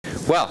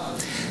Well,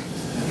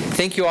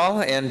 thank you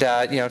all, and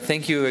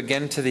thank you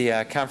again to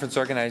the conference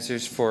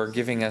organizers for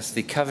giving us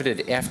the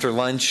coveted after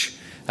lunch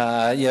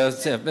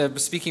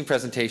speaking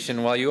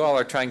presentation while you all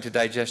are trying to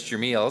digest your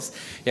meals.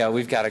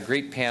 We've got a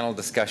great panel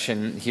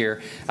discussion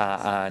here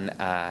on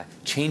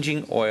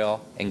changing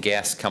oil and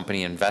gas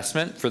company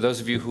investment. For those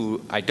of you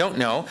who I don't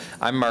know,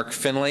 I'm Mark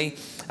Finley.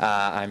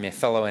 I'm a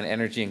fellow in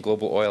energy and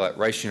global oil at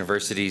Rice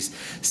University's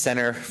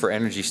Center for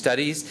Energy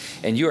Studies,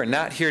 and you are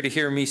not here to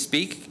hear me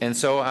speak, and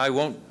so I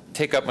won't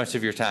take up much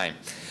of your time.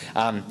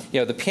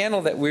 The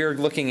panel that we're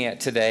looking at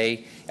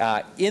today,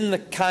 in the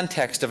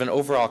context of an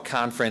overall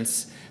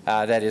conference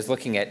that is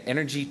looking at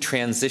energy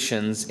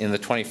transitions in the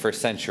 21st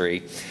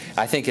century,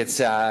 I think it's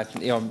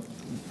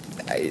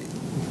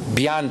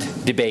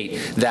beyond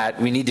debate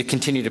that we need to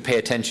continue to pay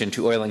attention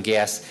to oil and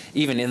gas,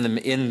 even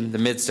in the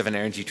midst of an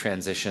energy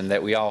transition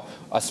that we all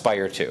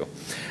aspire to.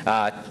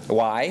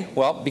 Why?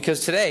 Well,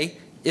 because today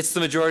it's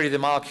the majority of the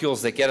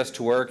molecules that get us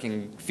to work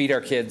and feed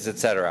our kids, et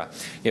cetera.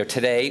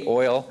 Today,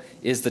 oil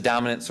is the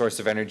dominant source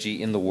of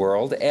energy in the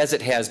world, as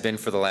it has been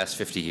for the last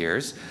 50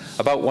 years.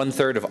 About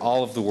 1/3 of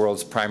all of the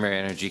world's primary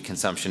energy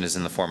consumption is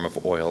in the form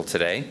of oil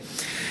today.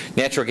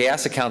 Natural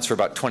gas accounts for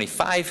about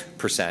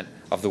 25%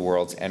 of the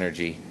world's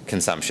energy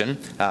consumption,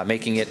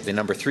 making it the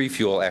number 3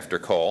 fuel after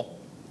coal.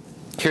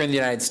 Here in the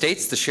United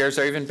States, the shares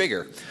are even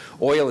bigger.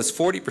 Oil is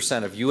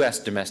 40% of U.S.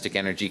 domestic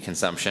energy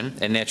consumption,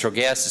 and natural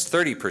gas is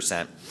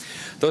 30%.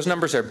 Those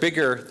numbers are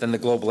bigger than the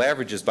global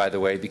averages, by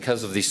the way,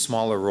 because of the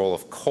smaller role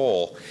of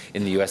coal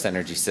in the U.S.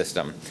 energy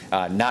system,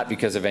 not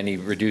because of any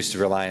reduced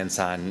reliance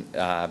on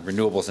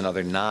renewables and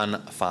other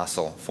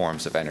non-fossil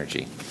forms of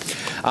energy.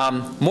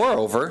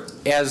 Moreover,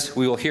 as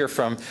we will hear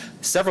from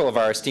several of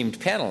our esteemed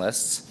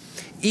panelists,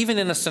 even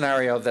in a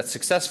scenario that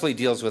successfully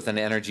deals with an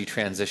energy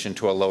transition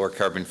to a lower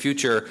carbon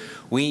future,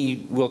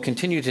 we will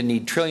continue to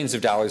need trillions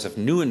of dollars of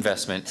new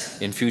investment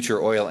in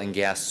future oil and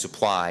gas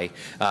supply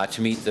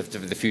to meet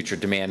the future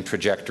demand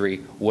trajectory,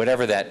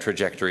 whatever that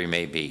trajectory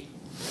may be.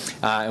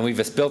 And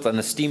we've built an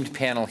esteemed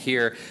panel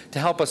here to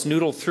help us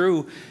noodle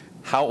through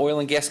how oil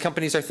and gas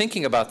companies are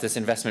thinking about this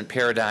investment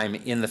paradigm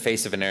in the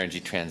face of an energy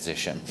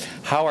transition.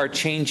 How are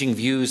changing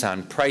views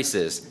on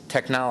prices,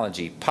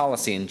 technology,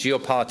 policy, and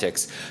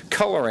geopolitics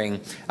coloring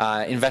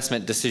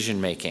investment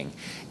decision making?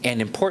 And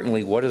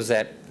importantly, what does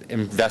that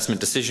investment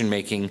decision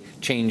making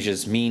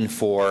changes mean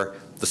for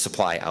the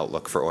supply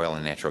outlook for oil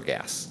and natural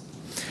gas?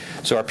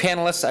 So our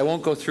panelists, I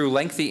won't go through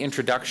lengthy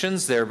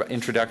introductions. Their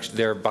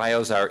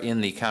bios are in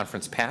the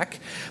conference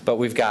pack. But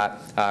we've got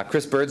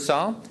Chris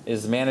Birdsall,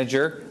 is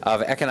Manager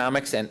of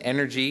Economics and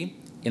Energy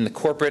in the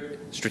Corporate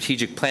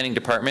Strategic Planning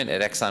Department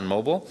at Exxon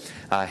Mobil.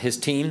 His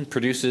team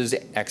produces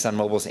Exxon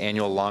Mobil's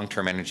annual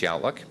long-term energy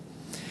outlook.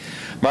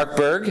 Mark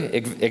Berg,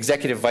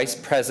 Executive Vice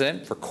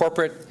President for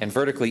Corporate and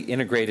Vertically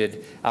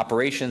Integrated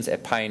Operations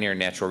at Pioneer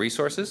Natural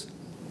Resources.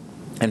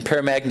 And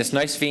Magnus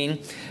Nysveen,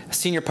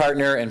 Senior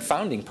Partner and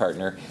Founding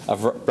Partner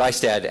of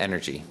Rystad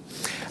Energy.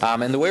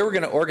 And the way we're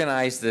going to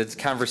organize this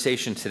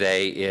conversation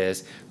today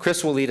is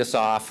Chris will lead us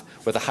off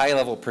with a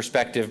high-level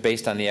perspective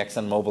based on the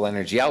ExxonMobil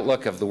energy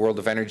outlook of the world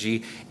of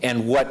energy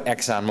and what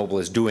ExxonMobil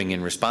is doing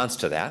in response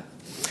to that.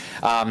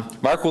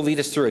 Mark will lead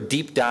us through a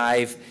deep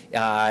dive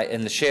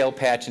in the shale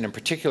patch, and in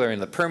particular in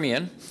the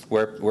Permian,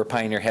 where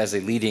Pioneer has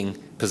a leading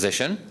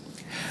position.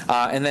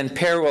 And then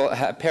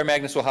Per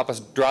Magnus will help us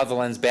draw the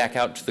lens back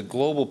out to the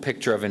global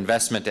picture of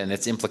investment and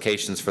its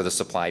implications for the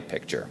supply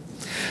picture.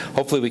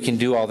 Hopefully we can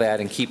do all that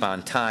and keep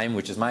on time,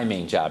 which is my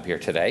main job here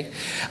today.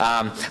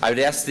 I would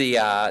ask the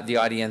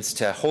audience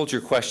to hold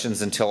your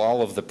questions until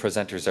all of the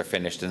presenters are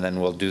finished, and then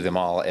we'll do them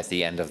all at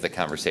the end of the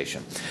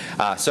conversation.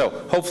 So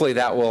hopefully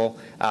that will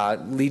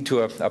lead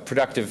to a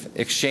productive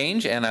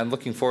exchange, and I'm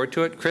looking forward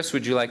to it. Chris,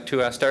 would you like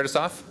to start us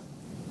off?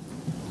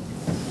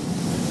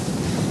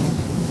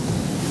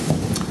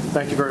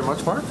 Thank you very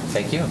much, Mark.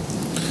 Thank you.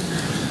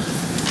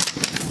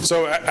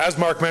 So as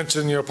Mark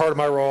mentioned, part of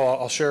my role,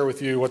 I'll share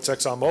with you what's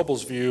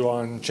ExxonMobil's view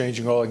on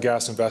changing oil and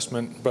gas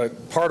investment.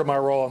 But part of my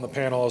role on the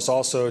panel is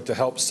also to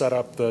help set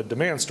up the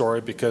demand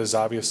story, because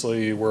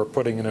obviously we're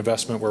putting an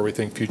investment where we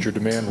think future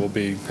demand will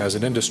be as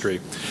an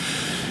industry.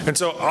 And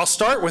so I'll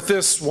start with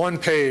this one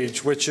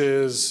page, which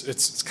is,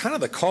 it's kind of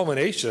the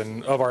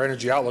culmination of our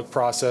energy outlook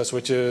process,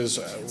 which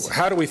is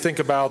how do we think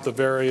about the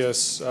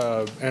various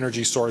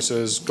energy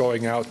sources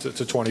going out to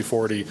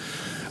 2040.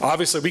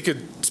 Obviously, we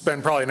could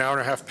spend probably an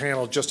hour-and-a-half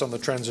panel just on the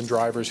trends and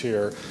drivers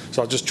here,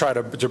 so I'll just try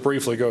to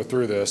briefly go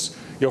through this.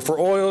 For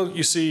oil,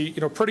 you see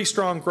pretty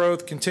strong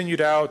growth continued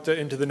out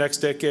into the next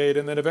decade,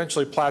 and then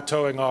eventually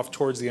plateauing off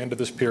towards the end of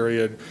this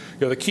period.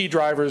 The key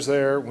drivers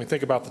there, when we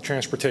think about the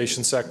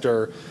transportation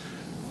sector,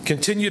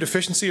 continued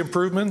efficiency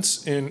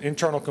improvements in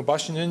internal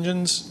combustion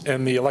engines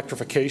and the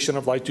electrification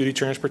of light-duty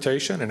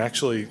transportation, and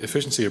actually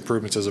efficiency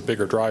improvements is a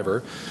bigger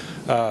driver.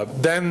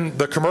 Then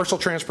the commercial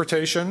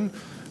transportation,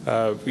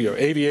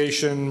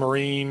 aviation,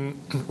 marine,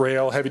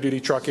 rail,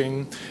 heavy-duty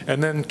trucking,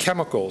 and then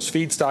chemicals.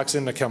 Feedstocks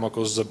into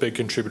chemicals is a big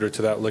contributor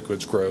to that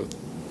liquids growth.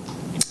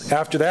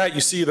 After that,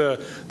 you see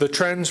the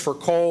trends for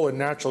coal and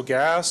natural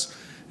gas,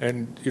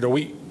 and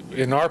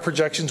in our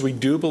projections, we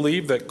do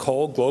believe that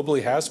coal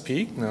globally has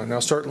peaked. Now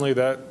certainly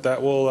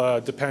that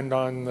will depend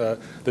on the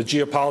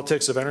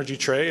geopolitics of energy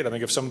trade. I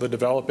think if some of the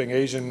developing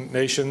Asian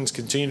nations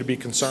continue to be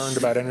concerned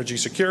about energy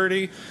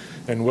security,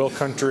 and will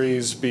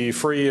countries be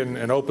free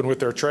and open with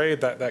their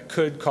trade, that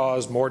could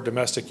cause more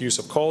domestic use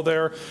of coal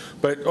there.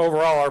 But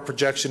overall, our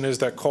projection is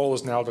that coal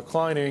is now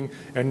declining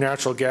and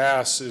natural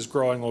gas is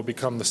growing, will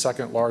become the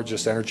second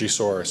largest energy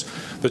source.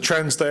 The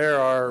trends there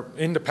are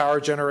into power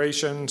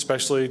generation,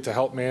 especially to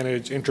help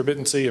manage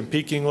intermittency and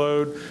peaking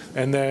load,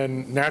 and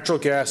then natural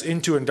gas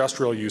into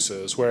industrial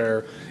uses,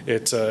 where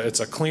it's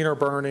a cleaner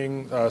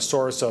burning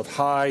source of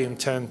high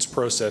intense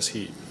process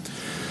heat.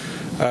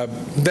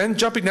 Then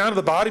jumping down to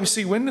the bottom, you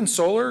see wind and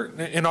solar.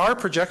 In our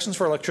projections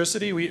for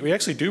electricity, we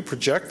actually do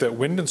project that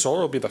wind and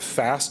solar will be the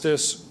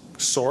fastest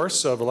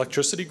source of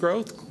electricity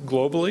growth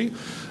globally.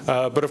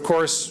 But of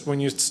course, when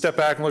you step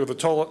back and look at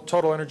the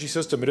total energy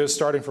system, it is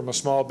starting from a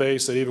small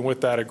base, that even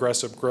with that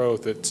aggressive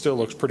growth, it still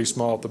looks pretty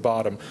small at the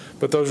bottom.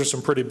 But those are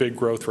some pretty big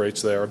growth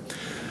rates there.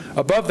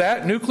 Above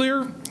that,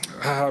 nuclear.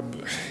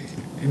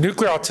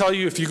 Nuclear, I'll tell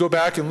you, if you go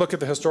back and look at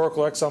the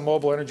historical Exxon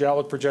Mobil energy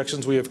outlook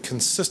projections, we have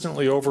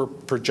consistently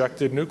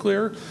over-projected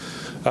nuclear.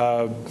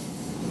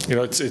 You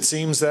know, it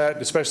seems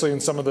that, especially in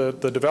some of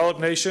the developed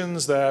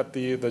nations, that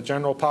the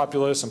general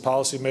populace and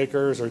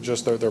policymakers are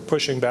just, they're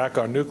pushing back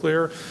on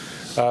nuclear.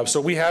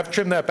 So we have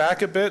trimmed that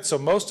back a bit. So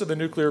most of the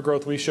nuclear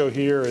growth we show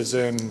here is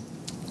in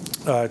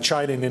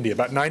China and India.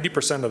 About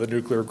 90% of the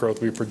nuclear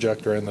growth we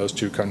project are in those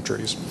two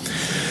countries.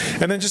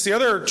 And then just the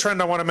other trend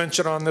I want to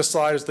mention on this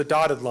slide is the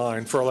dotted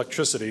line for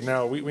electricity.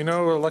 Now, we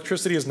know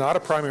electricity is not a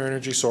primary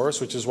energy source,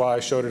 which is why I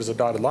showed it as a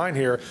dotted line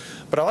here.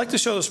 But I like to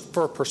show this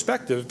for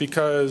perspective,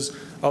 because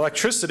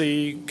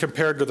electricity,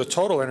 compared to the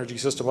total energy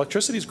system,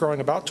 electricity is growing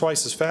about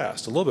twice as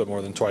fast, a little bit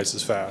more than twice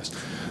as fast.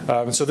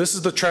 And so this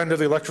is the trend of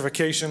the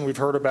electrification we've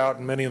heard about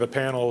in many of the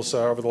panels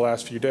over the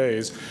last few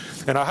days.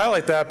 And I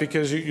highlight that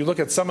because you look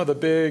at some of the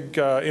big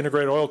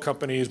integrated oil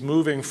companies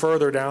moving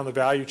further down the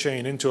value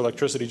chain into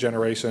electricity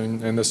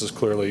generation, and this is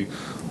clearly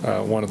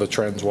one of the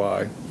trends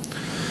why.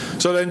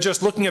 So then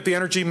just looking at the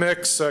energy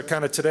mix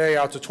kind of today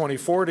out to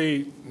 2040,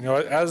 you know,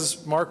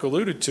 as Mark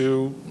alluded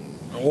to,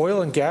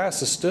 oil and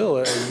gas is still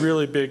a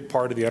really big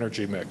part of the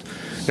energy mix.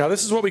 Now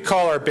this is what we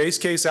call our base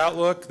case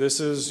outlook.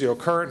 This is, you know,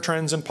 current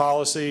trends in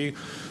policy,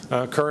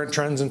 current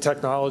trends in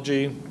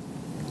technology.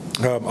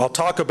 I'll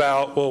talk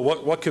about, well,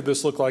 what could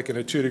this look like in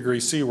a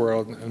 2°C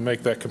world, and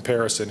make that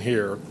comparison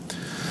here.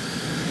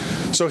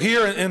 So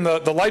here in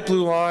the light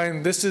blue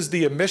line, this is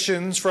the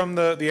emissions from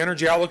the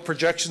energy outlook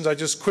projections I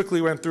just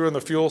quickly went through on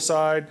the fuel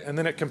side, and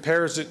then it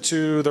compares it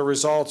to the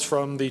results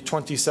from the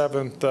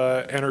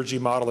 27th Energy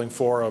Modeling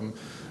Forum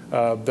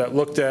that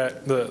looked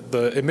at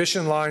the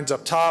emission lines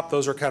up top.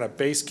 Those are kind of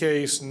base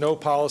case, no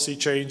policy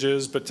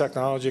changes, but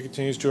technology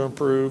continues to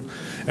improve.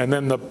 And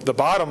then the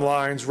bottom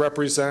lines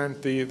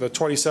represent the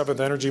 27th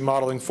Energy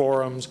Modeling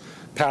Forum's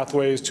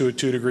pathways to a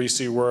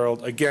 2°C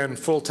world. Again,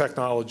 full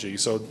technology,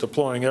 so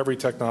deploying every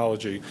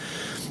technology.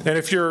 And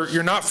if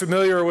you're not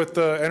familiar with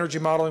the Energy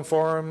Modeling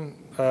Forum,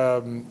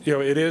 you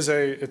know,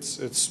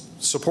 it's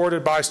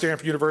supported by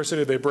Stanford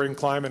University. They bring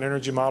climate and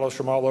energy models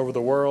from all over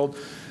the world,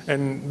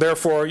 and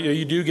therefore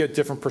you do get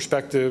different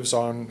perspectives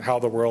on how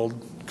the world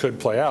could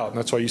play out. And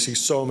that's why you see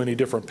so many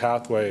different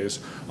pathways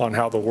on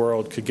how the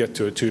world could get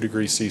to a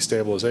 2°C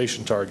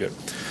stabilization target.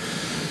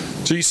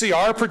 So you see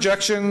our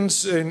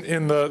projections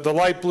in the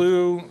light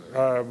blue.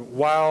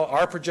 While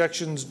our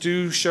projections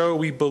do show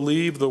we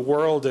believe the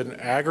world in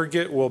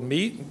aggregate will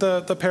meet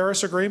the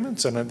Paris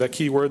agreements, and the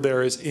key word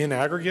there is in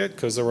aggregate,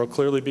 because there will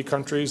clearly be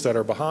countries that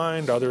are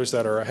behind, others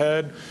that are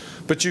ahead.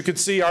 But you can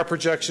see our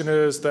projection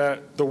is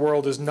that the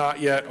world is not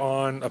yet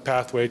on a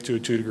pathway to a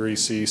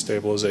 2°C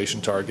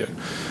stabilization target.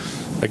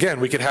 Again,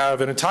 we could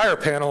have an entire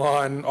panel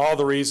on all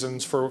the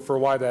reasons for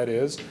why that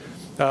is.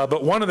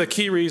 But one of the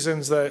key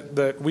reasons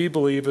that we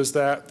believe is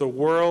that the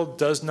world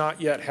does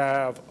not yet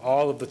have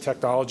all of the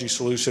technology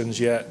solutions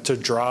yet to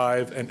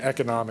drive an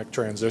economic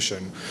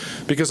transition.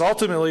 Because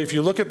ultimately, if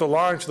you look at the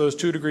lines for those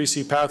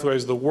 2°C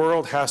pathways, the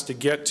world has to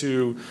get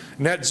to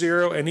net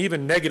zero and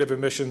even negative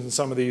emissions in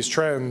some of these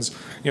trends,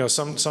 you know,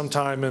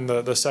 sometime in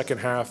the second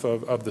half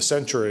of the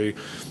century.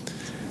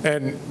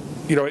 And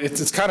you know,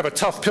 it's kind of a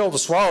tough pill to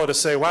swallow to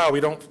say, wow, we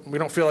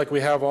don't feel like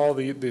we have all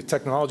the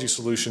technology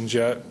solutions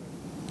yet.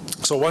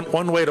 So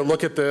one way to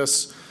look at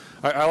this,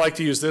 I like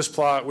to use this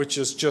plot, which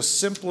is just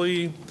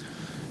simply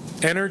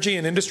energy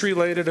and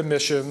industry-related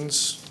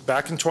emissions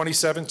back in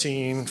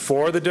 2017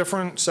 for the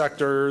different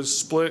sectors,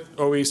 split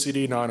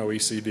OECD,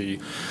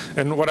 non-OECD.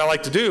 And what I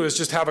like to do is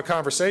just have a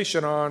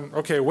conversation on,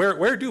 okay,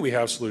 where do we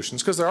have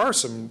solutions? Because there are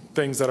some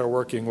things that are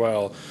working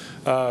well.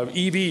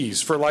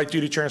 EVs for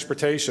light-duty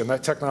transportation,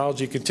 that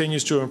technology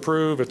continues to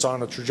improve. It's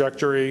on a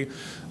trajectory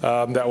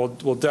that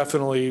will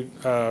definitely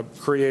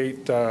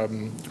create a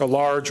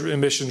large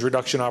emissions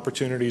reduction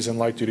opportunities in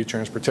light-duty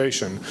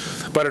transportation.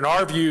 But in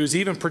our views,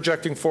 even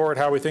projecting forward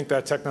how we think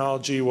that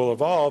technology will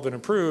evolve and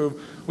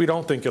improve, we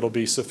don't think it'll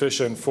be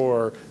sufficient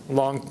for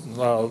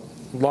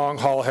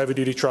long-haul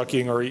heavy-duty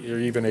trucking or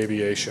even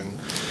aviation.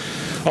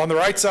 On the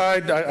right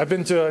side, I've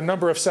been to a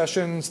number of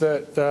sessions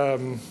that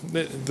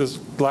this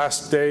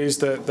last days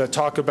that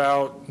talk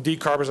about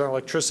decarbonizing the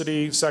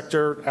electricity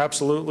sector.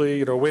 Absolutely,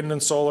 you know, wind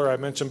and solar I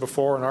mentioned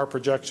before in our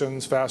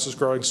projections, fastest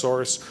growing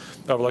source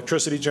of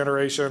electricity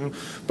generation.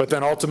 But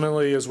then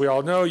ultimately, as we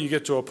all know, you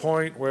get to a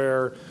point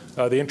where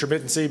the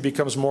intermittency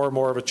becomes more and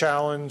more of a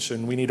challenge,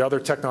 and we need other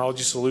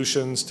technology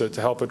solutions to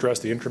help address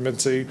the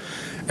intermittency.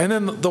 And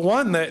then the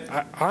one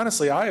that,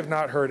 honestly, I have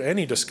not heard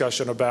any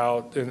discussion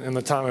about in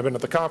the time I've been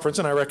at the conference,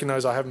 and I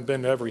recognize I haven't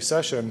been to every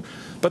session,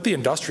 but the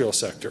industrial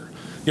sector.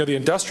 You know, the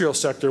industrial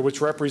sector, which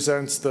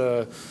represents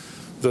the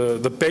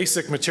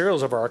basic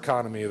materials of our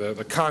economy,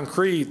 the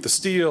concrete, the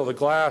steel, the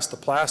glass, the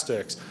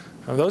plastics.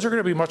 Those are going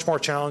to be much more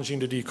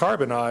challenging to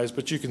decarbonize,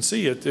 but you can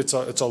see it's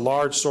a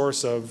large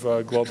source of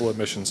global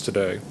emissions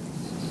today.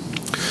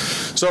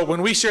 So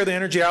when we share the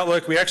energy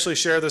outlook, we actually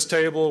share this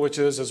table, which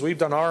is, as we've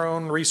done our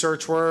own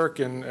research work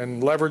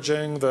and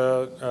leveraging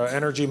the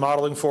Energy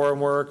Modeling Forum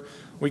work,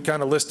 we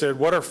kind of listed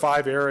what are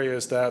 5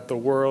 areas that the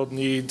world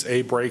needs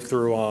a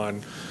breakthrough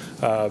on.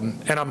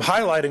 And I'm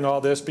highlighting all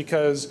this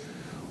because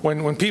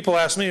when people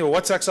ask me, well,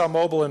 what's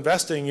ExxonMobil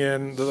investing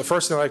in, the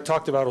first thing I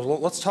talked about was, well,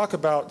 let's talk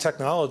about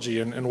technology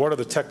and what are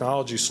the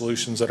technology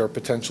solutions that are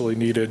potentially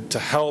needed to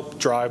help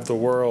drive the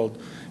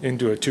world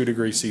into a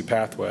 2°C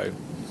pathway.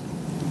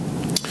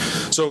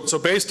 So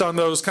based on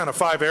those kind of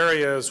 5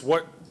 areas,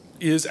 what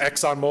is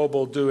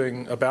ExxonMobil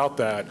doing about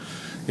that?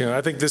 You know,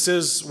 I think this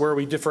is where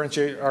we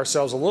differentiate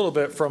ourselves a little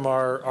bit from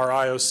our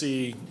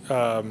IOC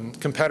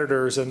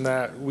competitors, in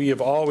that we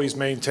have always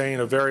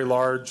maintained a very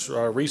large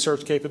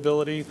research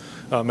capability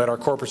at our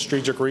corporate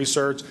strategic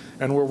research,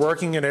 and we're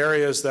working in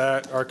areas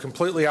that are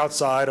completely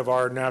outside of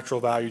our natural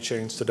value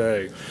chains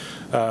today.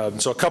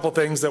 So a couple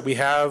things that we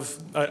have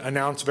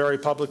announced very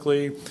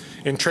publicly.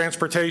 In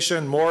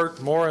transportation,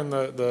 more in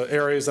the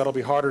areas that'll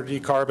be harder to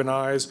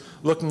decarbonize,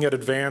 looking at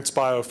advanced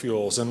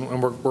biofuels.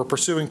 And we're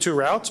pursuing 2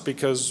 routes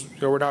because,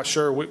 you know, we're not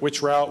sure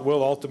which route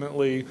will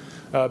ultimately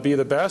be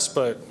the best,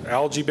 but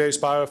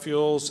algae-based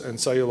biofuels and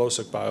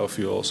cellulosic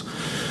biofuels.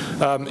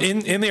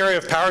 In the area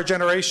of power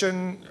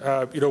generation,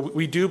 you know,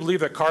 we do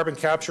believe that carbon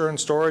capture and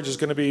storage is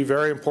going to be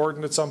very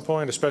important at some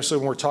point, especially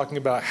when we're talking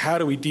about how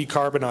do we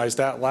decarbonize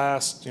that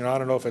last, you know, I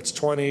don't know if it's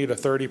 20 to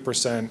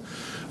 30%,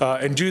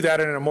 and do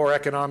that in a more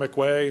economic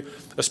way,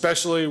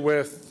 especially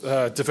with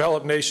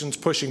developed nations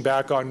pushing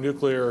back on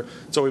nuclear.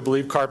 So we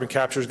believe carbon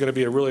capture is going to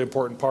be a really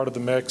important part of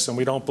the mix, and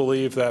we don't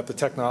believe that the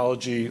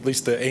technology, at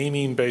least the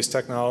amine-based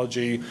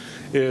technology,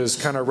 is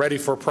kind of ready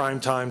for prime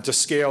time to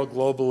scale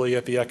globally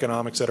at the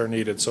economics that are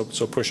needed. So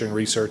pushing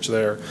research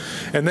there.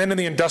 And then in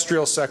the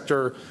industrial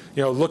sector,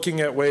 you know, looking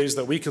at ways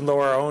that we can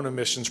lower our own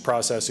emissions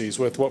processes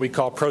with what we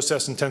call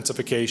process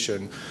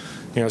intensification.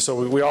 You know,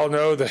 so we all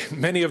know that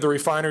many of the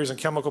refineries and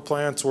chemical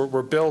plants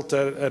were built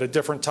at a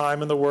different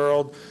time in the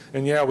world.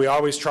 And yeah, we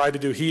always try to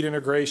do heat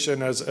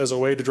integration as a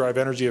way to drive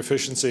energy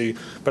efficiency.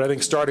 But I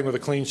think starting with a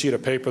clean sheet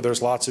of paper,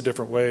 there's lots of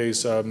different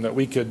ways that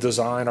we could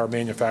design our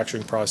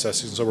manufacturing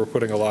processes. So we're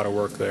putting a lot of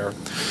work there.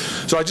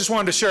 So I just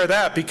wanted to share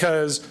that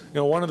because, you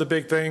know, one of the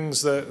big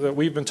things that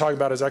we've been talking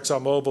about as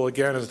ExxonMobil,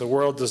 again, is the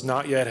world does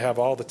not yet have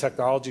all the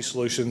technology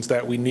solutions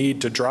that we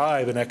need to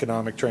drive an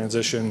economic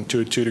transition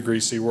to a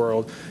 2°C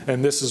world.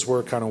 And this is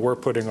where kind of we're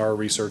putting our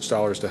research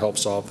dollars to help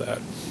solve that.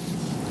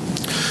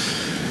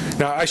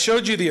 Now, I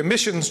showed you the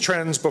emissions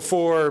trends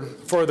before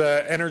for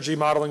the Energy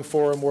Modeling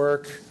Forum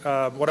work.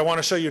 What I want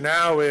to show you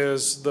now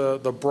is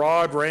the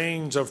broad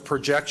range of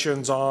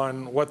projections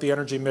on what the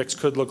energy mix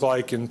could look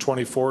like in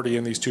 2040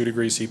 in these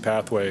 2°C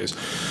pathways.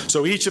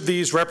 So each of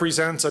these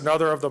represents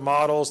another of the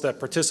models that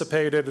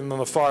participated, and on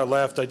the far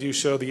left, I do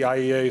show the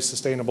IEA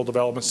Sustainable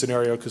Development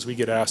Scenario because we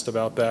get asked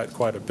about that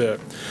quite a bit.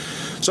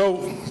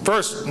 So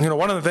first, you know,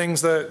 one of the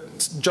things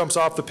that jumps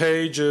off the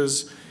page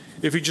is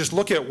if you just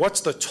look at what's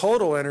the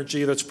total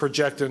energy that's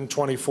projected in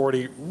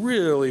 2040,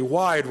 really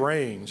wide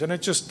range. And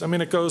it just, I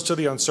mean, it goes to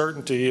the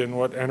uncertainty and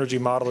what energy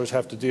modelers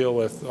have to deal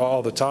with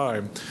all the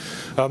time.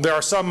 There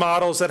are some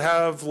models that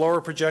have lower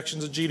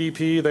projections of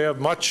GDP. They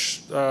have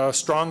much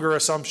stronger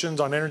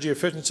assumptions on energy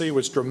efficiency,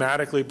 which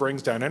dramatically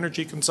brings down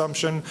energy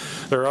consumption.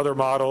 There are other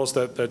models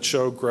that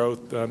show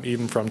growth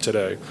even from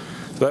today.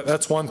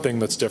 That's one thing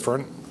that's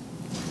different.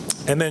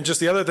 And then just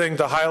the other thing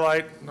to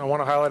highlight, I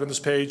want to highlight on this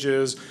page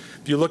is,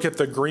 if you look at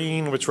the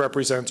green, which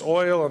represents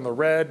oil, and the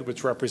red,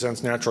 which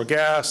represents natural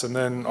gas, and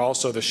then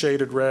also the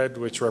shaded red,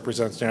 which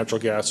represents natural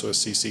gas, so a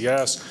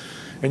CCS.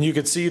 And you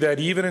can see that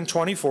even in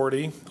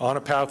 2040, on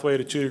a pathway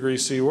to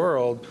 2°C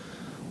world,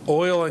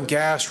 oil and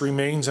gas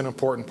remains an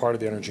important part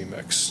of the energy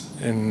mix.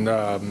 And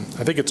I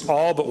think it's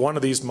all but one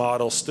of these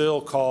models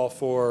still call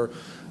for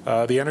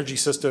the energy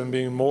system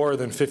being more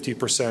than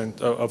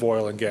 50% of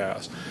oil and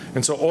gas.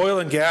 And so oil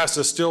and gas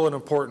is still an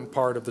important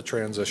part of the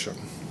transition.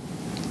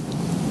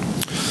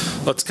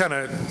 Let's kind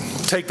of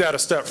take that a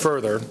step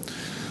further.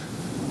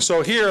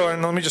 So here,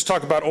 and let me just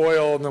talk about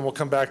oil and then we'll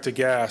come back to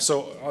gas.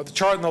 So the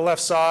chart on the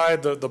left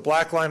side, the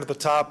black line at the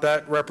top,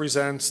 that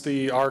represents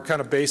our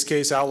kind of base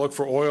case outlook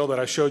for oil that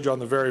I showed you on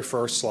the very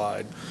first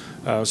slide.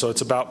 So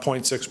it's about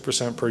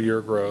 0.6% per year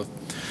growth.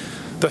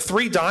 The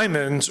 3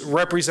 diamonds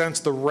represents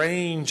the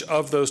range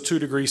of those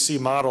 2°C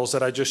models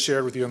that I just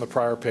shared with you on the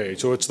prior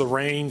page. So it's the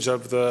range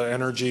of the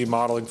Energy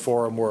Modeling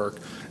Forum work.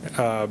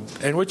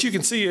 And what you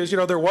can see is,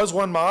 there was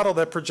one model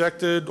that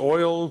projected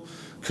oil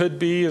could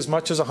be as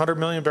much as 100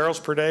 million barrels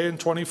per day in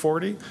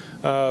 2040.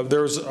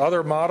 There's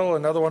other model,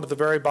 another one at the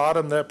very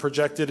bottom, that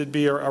projected it'd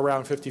be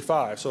around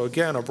 55. So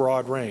again, a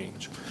broad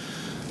range.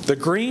 The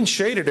green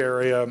shaded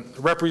area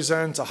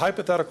represents a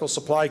hypothetical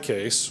supply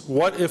case.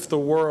 What if the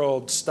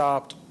world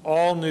stopped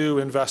all new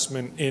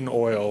investment in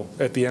oil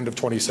at the end of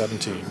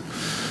 2017?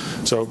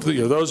 So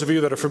those of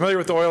you that are familiar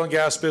with the oil and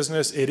gas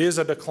business, it is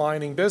a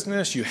declining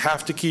business. You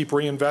have to keep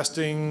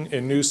reinvesting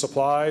in new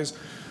supplies.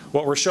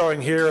 What we're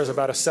showing here is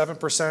about a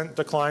 7%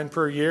 decline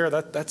per year.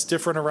 That's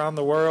different around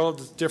the world.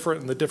 It's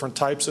different in the different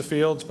types of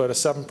fields, but a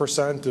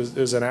 7%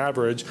 is an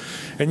average.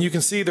 And you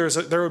can see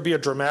there would be a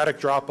dramatic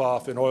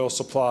drop-off in oil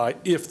supply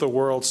if the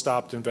world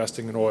stopped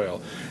investing in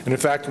oil. And in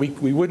fact,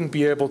 we wouldn't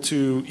be able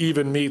to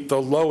even meet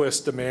the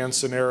lowest demand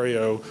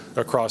scenario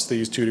across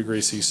these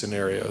 2°C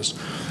scenarios.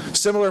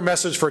 Similar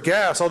message for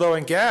gas, although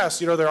in gas,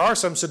 there are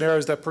some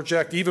scenarios that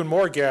project even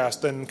more gas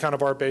than kind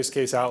of our base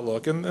case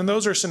outlook. And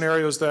those are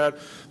scenarios that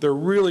they're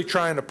really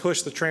trying to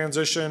push the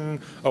transition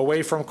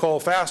away from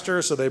coal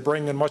faster, so they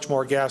bring in much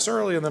more gas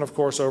early, and then of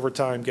course over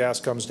time gas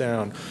comes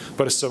down.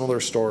 But a similar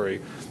story.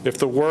 If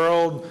the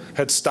world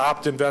had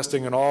stopped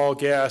investing in all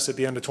gas at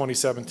the end of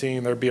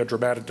 2017, there'd be a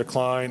dramatic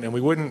decline, and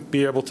we wouldn't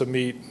be able to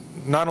meet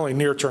not only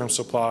near-term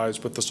supplies,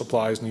 but the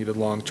supplies needed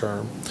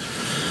long-term.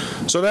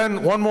 So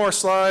then one more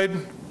slide,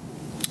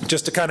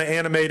 just to kind of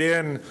animate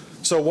in.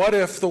 So what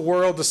if the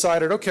world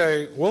decided,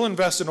 okay, we'll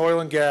invest in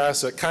oil and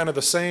gas at kind of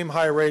the same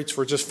high rates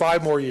for just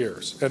 5 more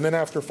years, and then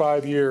after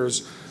 5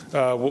 years,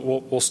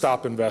 we'll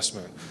stop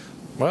investment?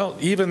 Well,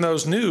 even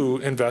those new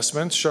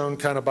investments, shown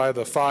kind of by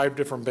the 5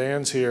 different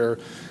bands here,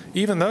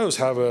 even those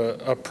have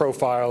a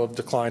profile of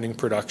declining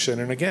production.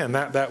 And again,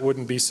 that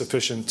wouldn't be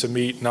sufficient to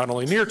meet not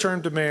only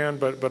near-term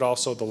demand, but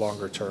also the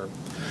longer term.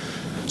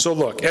 So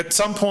look, at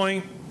some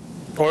point,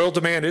 oil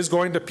demand is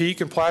going to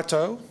peak and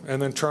plateau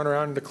and then turn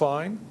around and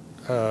decline.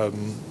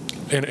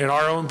 In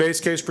our own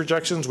base case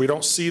projections, we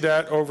don't see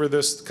that over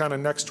this kind of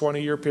next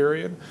 20-year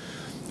period.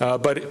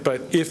 But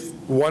if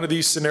one of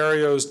these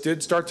scenarios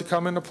did start to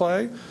come into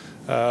play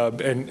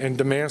and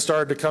demand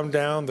started to come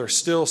down, there's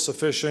still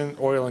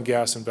sufficient oil and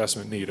gas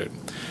investment needed.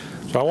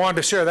 So I wanted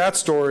to share that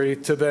story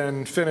to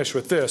then finish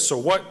with this. So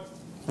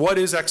what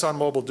is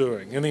ExxonMobil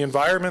doing? In the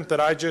environment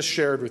that I just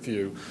shared with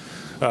you,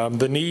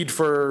 the need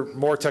for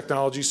more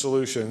technology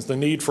solutions, the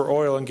need for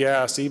oil and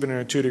gas, even in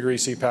a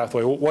 2°C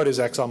pathway, what is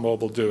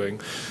ExxonMobil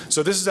doing?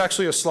 So this is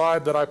actually a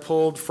slide that I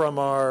pulled from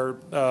our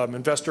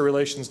Investor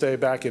Relations Day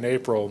back in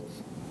April.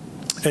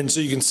 And so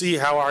you can see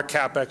how our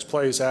CapEx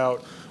plays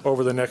out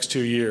over the next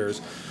 2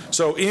 years.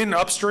 So in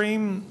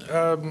upstream,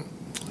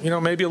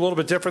 maybe a little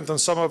bit different than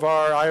some of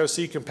our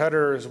IOC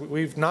competitors,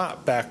 we've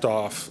not backed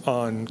off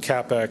on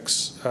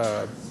CapEx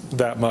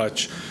that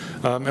much.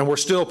 And we're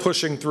still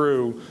pushing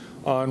through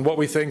on what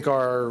we think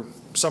are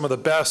some of the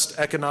best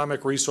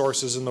economic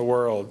resources in the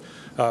world.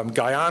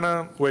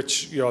 Guyana,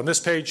 which, on this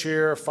page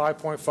here,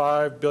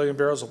 5.5 billion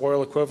barrels of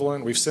oil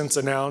equivalent. We've since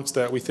announced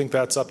that we think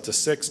that's up to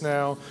 6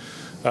 now.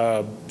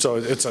 So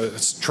it's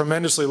a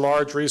tremendously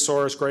large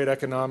resource, great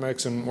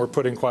economics, and we're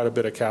putting quite a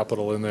bit of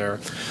capital in there.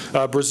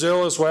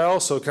 Brazil as well,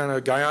 so kind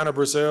of Guyana,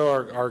 Brazil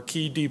are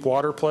key deep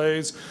water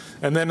plays.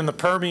 And then in the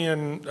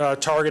Permian,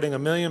 targeting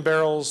 1 million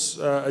barrels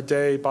a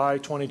day by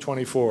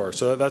 2024.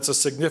 So that's a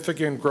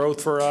significant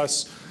growth for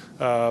us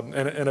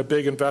and a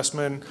big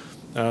investment.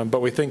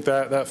 But we think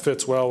that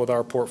fits well with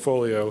our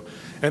portfolio.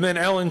 And then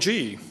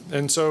LNG.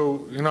 And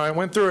so, I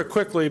went through it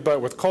quickly, but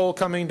with coal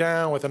coming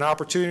down, with an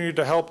opportunity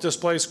to help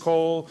displace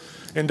coal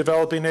in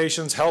developing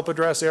nations, help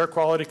address air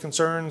quality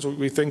concerns,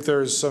 we think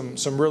there's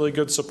some really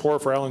good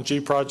support for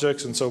LNG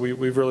projects. And so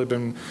we've really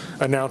been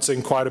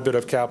announcing quite a bit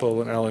of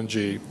capital in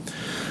LNG.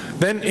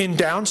 Then in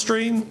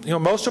downstream,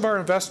 most of our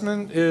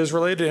investment is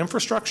related to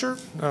infrastructure,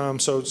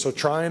 so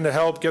trying to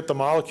help get the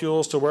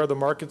molecules to where the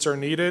markets are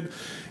needed.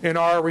 In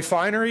our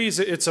refineries,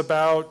 it's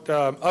about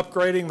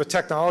upgrading the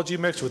technology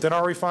mix within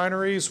our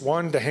refineries,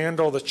 one, to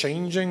handle the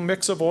changing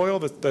mix of oil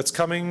that's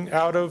coming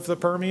out of the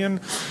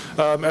Permian,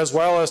 as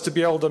well as to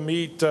be able to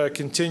meet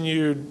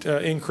continued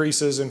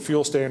increases in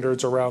fuel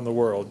standards around the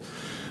world.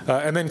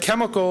 And then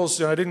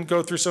chemicals, I didn't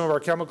go through some of our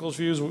chemicals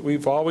views.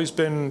 We've always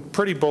been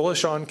pretty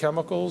bullish on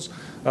chemicals.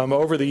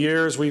 Over the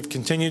years, we've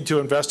continued to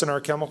invest in our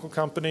chemical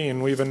company,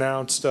 and we've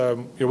announced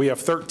we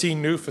have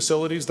 13 new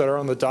facilities that are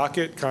on the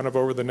docket kind of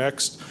over the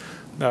next,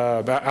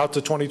 out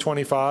to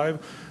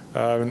 2025,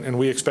 and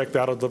we expect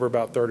that'll deliver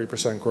about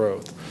 30%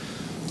 growth.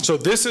 So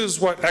this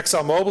is what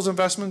ExxonMobil's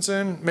investments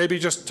in. Maybe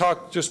just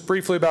talk just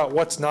briefly about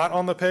what's not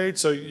on the page.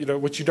 So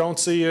what you don't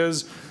see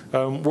is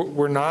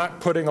we're not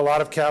putting a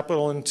lot of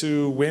capital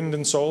into wind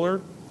and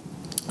solar.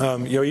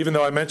 Even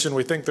though I mentioned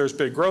we think there's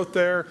big growth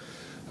there.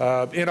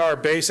 In our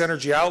base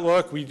energy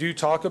outlook, we do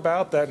talk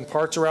about that in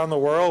parts around the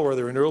world where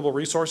the renewable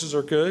resources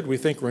are good. We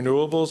think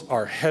renewables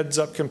are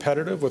heads-up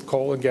competitive with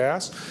coal and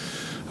gas.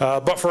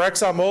 But for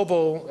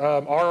ExxonMobil,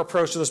 our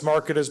approach to this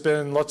market has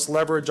been, let's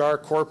leverage our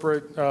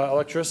corporate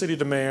electricity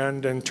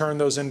demand and turn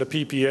those into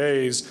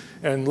PPAs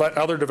and let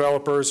other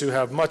developers who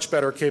have much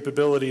better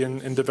capability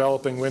in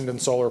developing wind and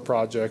solar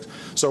projects.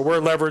 So we're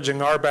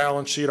leveraging our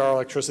balance sheet, our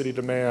electricity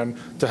demand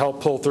to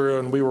help pull through,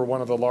 and we were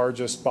one of the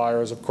largest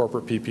buyers of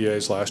corporate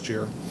PPAs last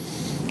year.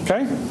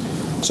 Okay,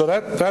 so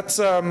that's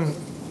the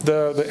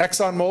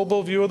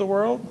ExxonMobil view of the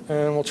world,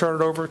 and we'll turn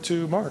it over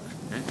to Mark.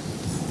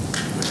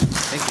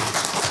 Thank you.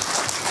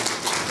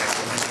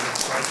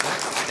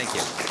 Thank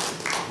you.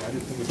 I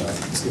didn't think about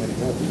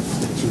standing up.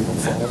 Make sure you don't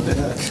fall over the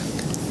neck.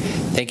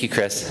 Thank you,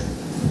 Chris.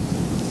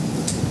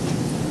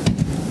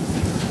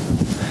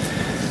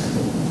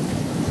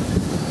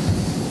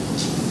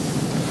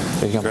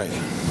 There you go.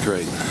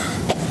 Great.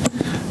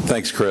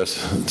 Thanks, Chris.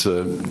 It's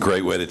a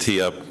great way to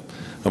tee up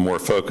a more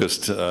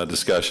focused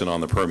discussion on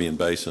the Permian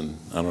Basin.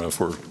 I don't know if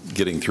we're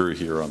getting through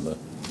here on the,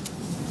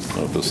 I don't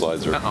know if the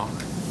slides are. Uh-oh.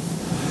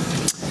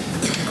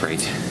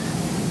 Great.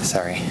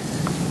 Sorry.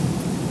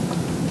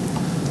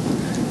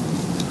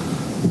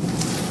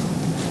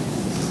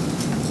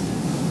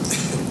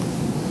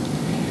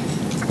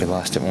 We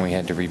lost it when we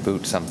had to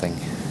reboot something.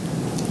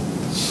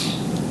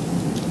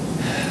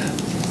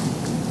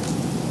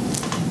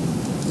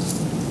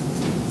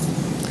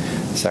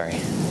 Sorry.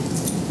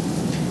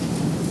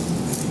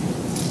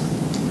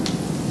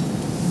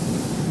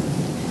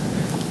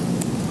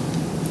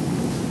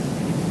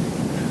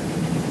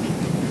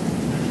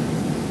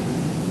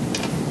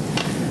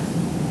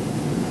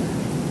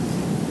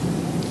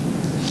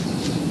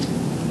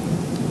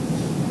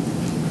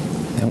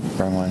 Nope,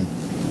 wrong one.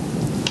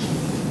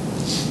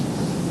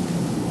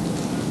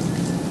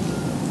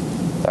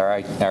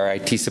 Our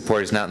IT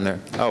support is not in there.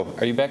 Oh,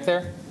 are you back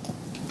there,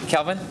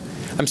 Calvin?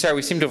 I'm sorry,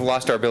 we seem to have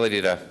lost our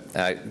ability to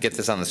get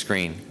this on the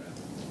screen.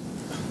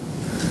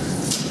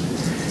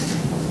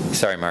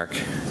 Sorry, Mark.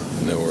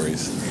 No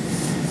worries.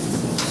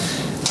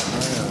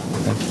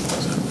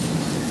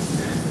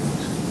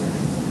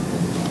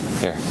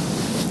 Here.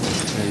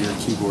 Yeah, your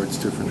keyboard's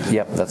different.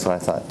 Yep, that's what I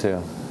thought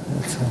too.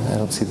 I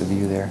don't see the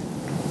view there.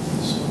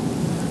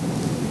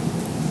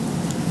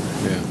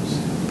 Yeah.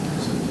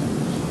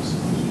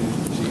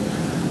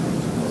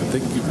 I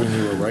think when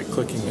you were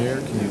right-clicking here,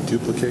 can you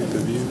duplicate the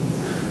view?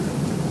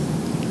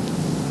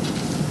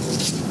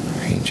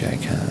 Range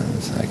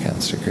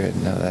icons to grid.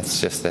 No, that's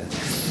just the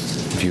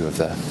view of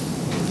the.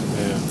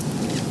 Yeah.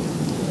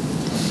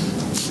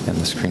 And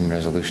the screen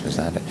resolution is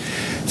not it.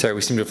 Sorry,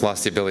 we seem to have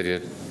lost the ability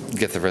to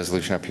get the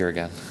resolution up here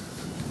again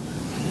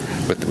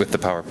with the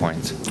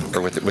PowerPoint,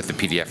 or with the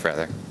PDF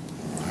rather.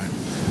 Right.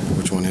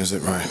 Which one is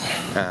it? Right.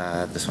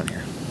 This one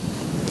here.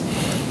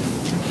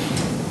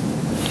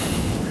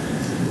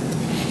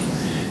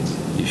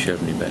 You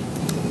showed me, but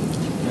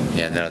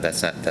yeah, no,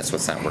 that's not. That's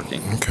what's not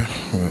working. Okay,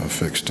 we'll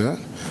fix that.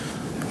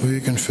 We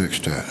can fix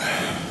that.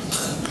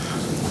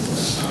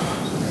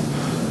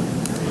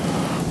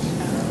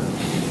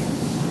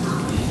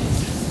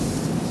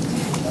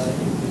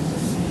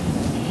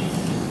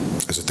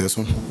 Is it this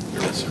one?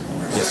 Yes, sir.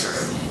 Yes, sir.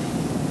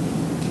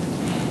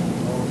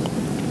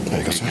 There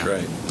you go, sir.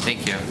 Great.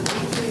 Thank you.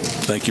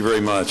 Thank you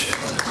very much.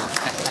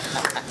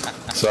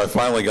 So I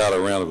finally got a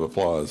round of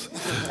applause.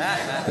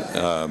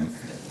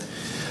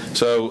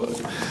 So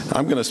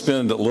I'm going to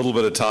spend a little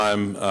bit of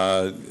time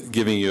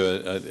giving you,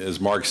 as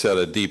Mark said,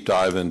 a deep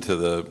dive into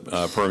the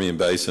Permian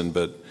Basin,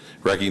 but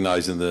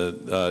recognizing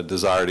the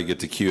desire to get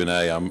to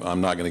Q&A,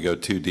 I'm not going to go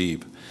too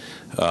deep.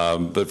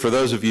 But for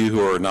those of you who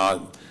are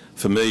not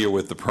familiar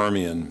with the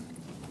Permian,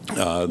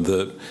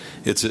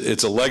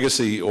 it's a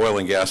legacy oil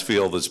and gas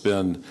field that's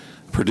been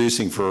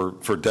producing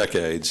for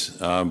decades,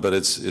 but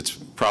it's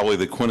probably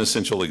the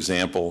quintessential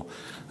example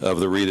of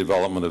the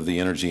redevelopment of the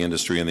energy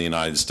industry in the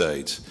United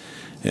States.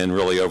 And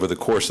really over the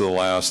course of the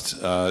last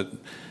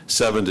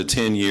 7 to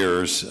 10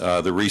 years,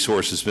 the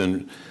resource has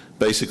been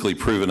basically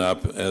proven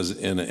up as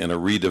in a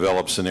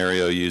redeveloped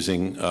scenario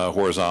using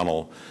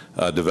horizontal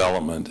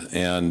development.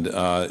 And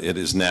it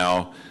is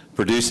now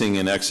producing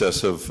in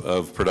excess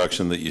of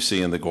production that you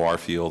see in the Ghawar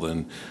field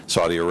in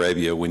Saudi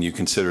Arabia when you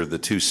consider the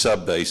two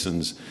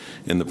sub-basins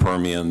in the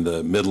Permian,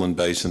 the Midland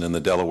Basin and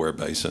the Delaware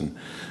Basin.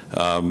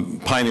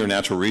 Pioneer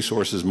Natural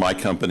Resources, my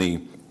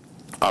company,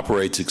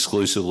 operates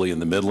exclusively in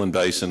the Midland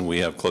Basin. We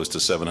have close to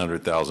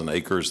 700,000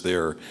 acres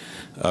there.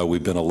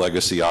 We've been a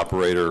legacy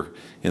operator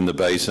in the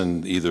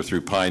basin, either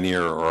through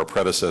Pioneer or our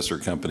predecessor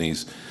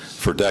companies,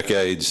 for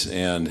decades,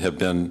 and have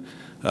been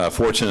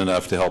fortunate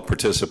enough to help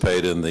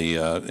participate in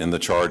the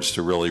charge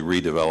to really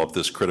redevelop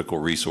this critical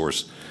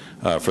resource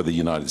for the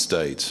United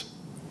States.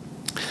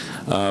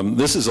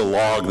 This is a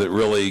log that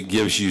really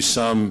gives you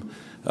some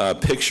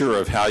picture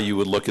of how you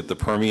would look at the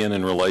Permian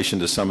in relation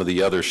to some of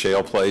the other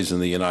shale plays in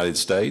the United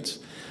States.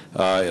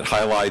 It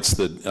highlights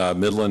the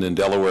Midland and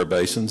Delaware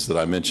basins that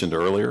I mentioned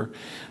earlier,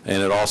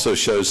 and it also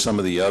shows some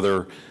of the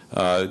other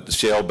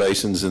shale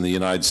basins in the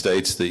United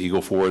States, the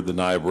Eagle Ford, the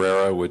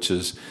Niobrara, which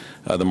is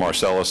the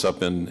Marcellus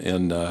up in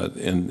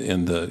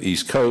the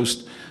East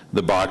Coast,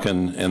 the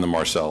Bakken, and the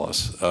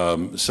Marcellus.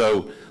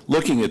 So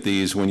looking at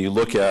these, when you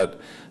look at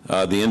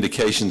the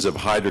indications of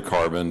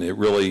hydrocarbon, it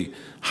really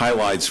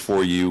highlights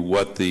for you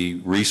what the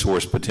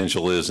resource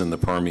potential is in the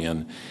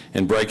Permian.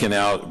 And broken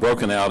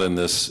out in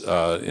this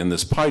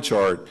pie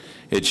chart,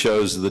 it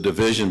shows the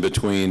division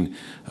between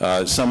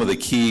some of the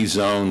key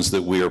zones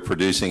that we are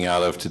producing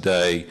out of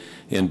today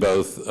in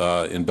both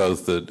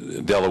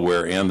the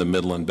Delaware and the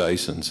Midland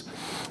basins.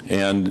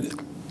 And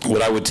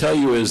what I would tell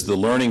you is the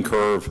learning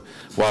curve,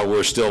 while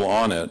we're still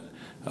on it,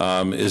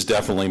 is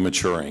definitely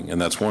maturing, and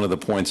that's one of the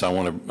points I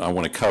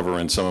want to cover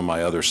in some of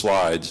my other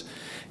slides.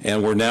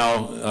 And we're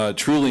now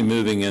truly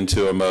moving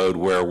into a mode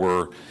where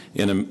we're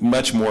in a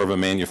much more of a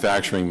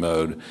manufacturing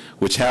mode,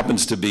 which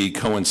happens to be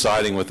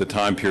coinciding with the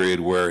time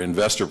period where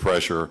investor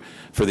pressure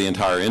for the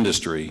entire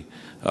industry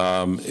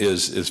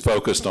is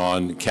focused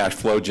on cash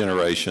flow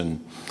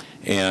generation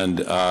and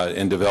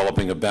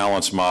developing a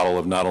balanced model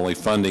of not only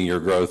funding your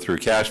growth through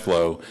cash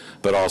flow,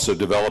 but also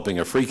developing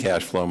a free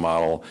cash flow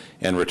model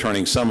and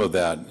returning some of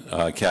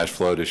that cash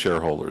flow to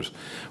shareholders,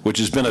 which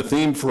has been a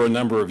theme for a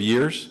number of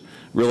years,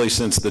 really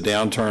since the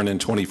downturn in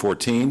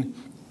 2014.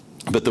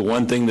 But the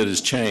one thing that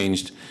has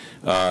changed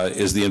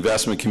is the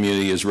investment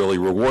community is really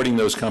rewarding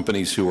those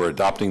companies who are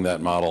adopting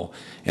that model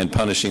and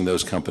punishing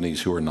those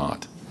companies who are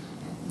not.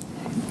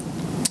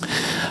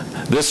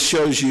 This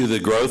shows you the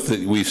growth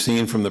that we've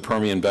seen from the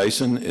Permian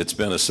Basin. It's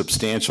been a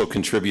substantial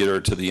contributor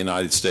to the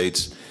United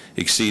States,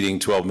 exceeding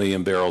 12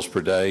 million barrels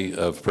per day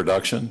of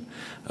production,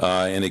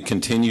 and it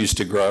continues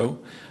to grow.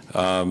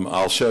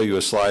 I'll show you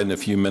a slide in a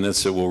few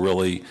minutes that will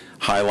really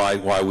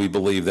highlight why we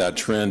believe that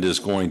trend is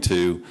going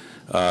to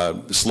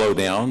slow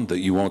down, that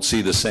you won't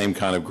see the same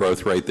kind of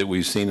growth rate that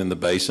we've seen in the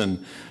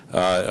basin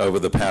over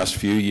the past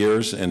few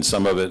years, and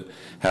some of it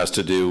has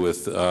to do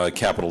with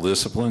capital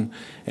discipline,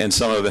 and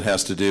some of it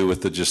has to do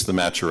with just the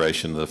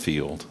maturation of the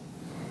field.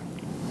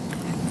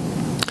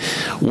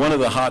 One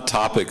of the hot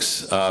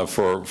topics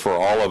for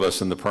all of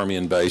us in the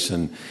Permian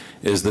Basin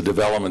is the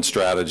development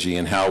strategy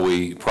and how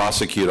we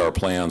prosecute our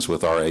plans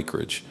with our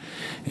acreage.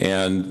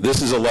 And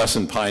this is a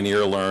lesson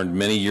Pioneer learned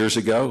many years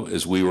ago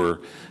as we were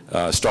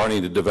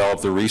starting to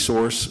develop the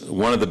resource.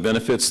 One of the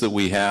benefits that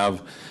we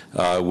have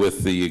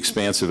with the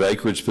expansive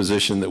acreage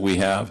position that we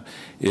have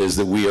is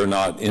that we are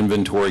not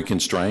inventory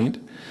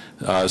constrained.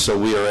 So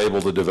we are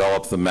able to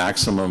develop the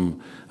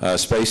maximum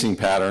spacing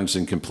patterns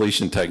and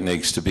completion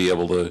techniques to be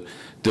able to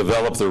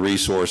develop the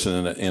resource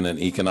in an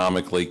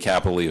economically,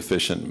 capitally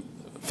efficient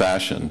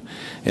fashion.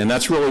 And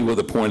that's really what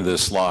the point of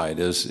this slide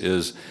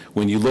is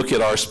when you look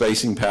at our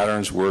spacing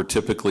patterns, we're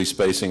typically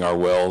spacing our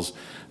wells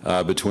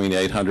between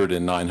 800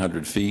 and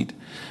 900 feet,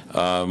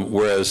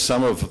 whereas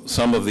some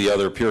of the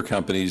other peer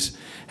companies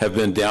have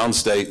been down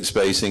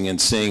spacing and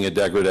seeing a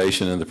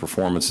degradation in the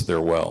performance of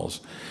their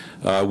wells.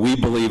 We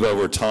believe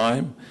over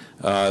time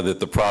that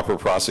the proper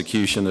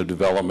prosecution of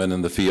development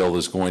in the field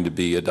is going to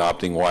be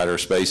adopting wider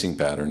spacing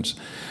patterns.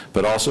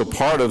 But also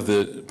part of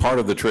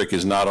the trick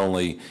is not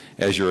only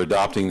as you're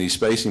adopting these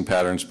spacing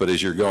patterns, but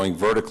as you're going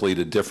vertically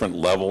to different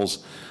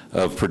levels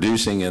of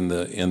producing in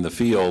the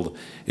field,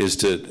 is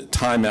to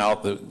time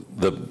out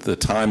the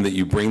time that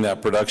you bring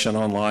that production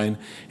online,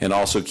 and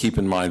also keep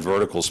in mind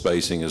vertical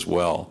spacing as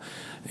well.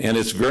 And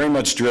it's very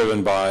much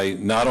driven by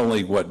not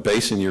only what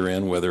basin you're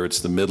in, whether it's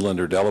the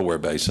Midland or Delaware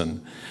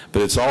Basin,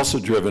 but it's also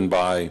driven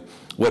by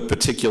what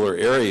particular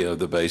area of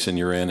the basin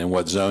you're in and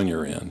what zone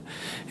you're in.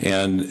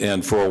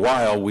 And for a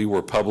while, we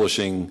were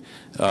publishing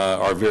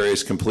our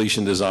various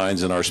completion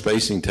designs and our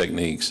spacing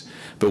techniques,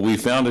 but we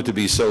found it to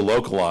be so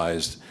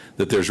localized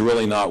that there's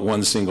really not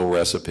one single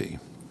recipe.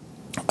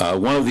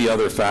 One of the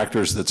other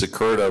factors that's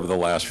occurred over the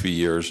last few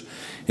years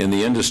in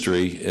the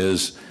industry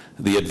is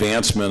the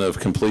advancement of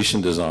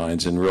completion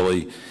designs, and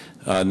really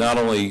not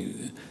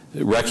only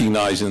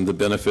recognizing the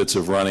benefits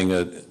of running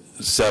a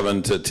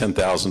 7,000 to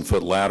 10,000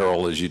 foot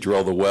lateral as you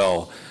drill the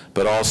well,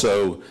 but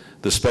also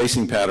the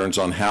spacing patterns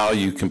on how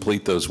you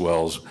complete those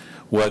wells,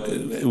 what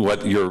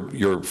your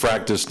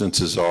frac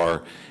distances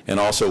are, and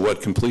also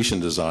what completion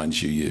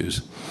designs you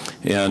use.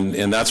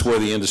 And that's where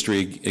the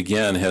industry,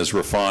 again, has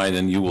refined,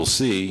 and you will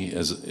see,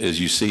 as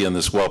you see in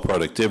this well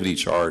productivity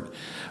chart,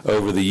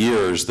 over the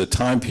years, the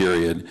time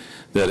period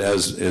that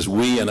as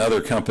we and other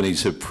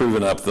companies have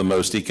proven up the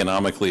most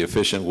economically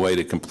efficient way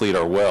to complete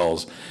our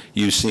wells,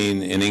 you've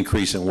seen an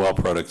increase in well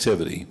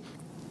productivity.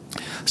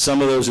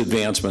 Some of those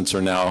advancements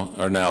are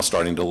now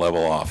starting to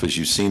level off. As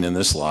you've seen in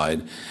this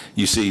slide,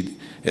 you see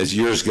as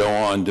years go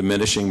on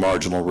diminishing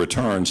marginal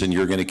returns, and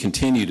you're going to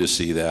continue to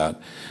see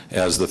that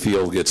as the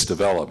field gets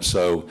developed.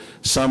 So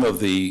some of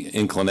the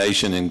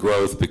inclination in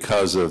growth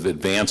because of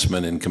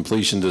advancement in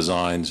completion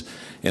designs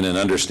and an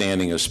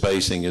understanding of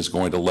spacing is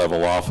going to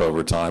level off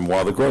over time,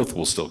 while the growth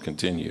will still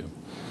continue.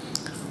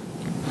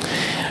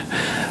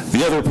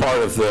 The other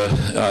part of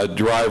the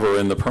driver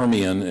in the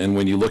Permian, and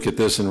when you look at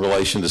this in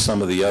relation to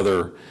some of the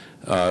other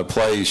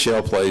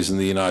shale plays in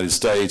the United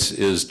States,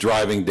 is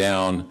driving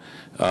down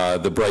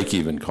the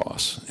break-even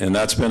costs. And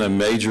that's been a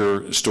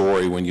major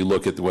story when you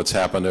look at what's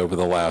happened over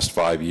the last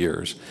 5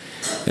 years.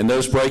 And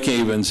those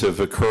break-evens have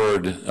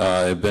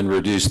been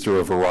reduced through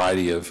a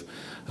variety of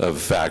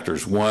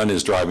factors. One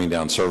is driving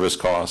down service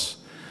costs.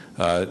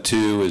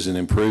 Two is in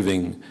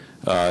improving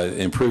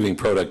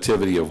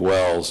productivity of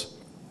wells.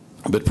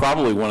 But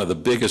probably one of the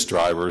biggest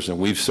drivers, and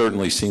we've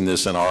certainly seen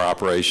this in our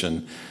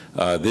operation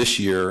this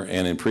year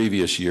and in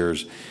previous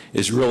years,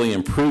 is really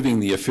improving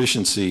the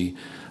efficiency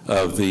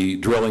of the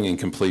drilling and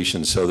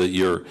completion so that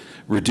you're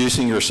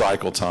reducing your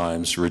cycle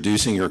times,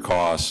 reducing your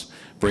costs,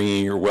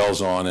 bringing your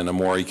wells on in a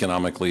more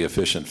economically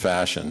efficient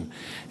fashion.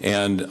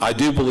 And I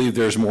do believe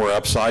there's more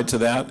upside to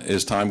that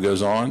as time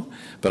goes on,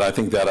 but I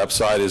think that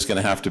upside is going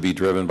to have to be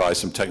driven by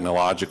some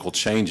technological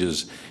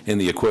changes in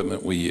the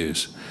equipment we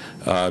use.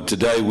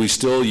 Today, we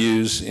still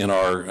use in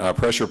our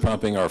pressure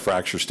pumping, our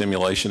fracture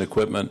stimulation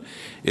equipment.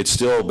 It's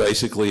still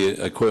basically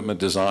equipment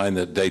design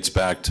that dates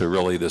back to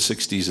really the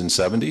 60s and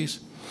 70s.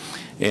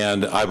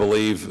 And I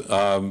believe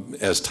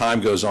as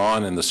time goes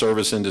on and the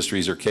service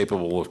industries are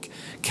capable of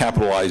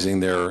capitalizing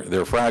their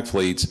frac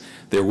fleets,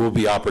 there will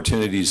be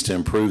opportunities to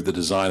improve the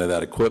design of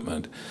that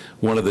equipment.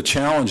 One of the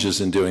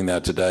challenges in doing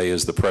that today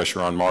is the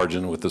pressure on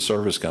margin with the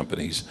service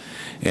companies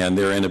and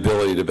their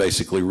inability to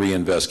basically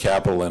reinvest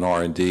capital in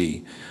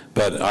R&D.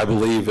 But I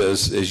believe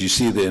as you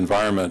see the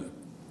environment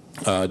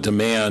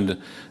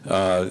demand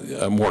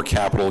more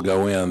capital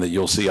go in, that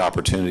you'll see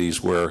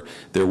opportunities where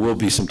there will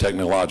be some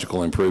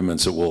technological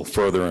improvements that will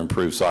further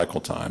improve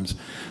cycle times.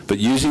 But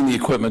using the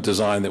equipment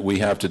design that we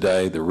have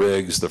today, the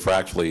rigs, the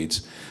frac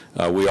fleets,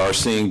 we are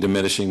seeing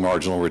diminishing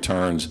marginal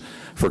returns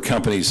for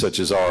companies such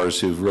as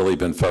ours who've really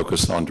been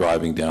focused on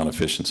driving down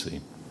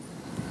efficiency.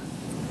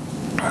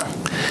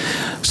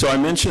 So I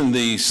mentioned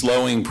the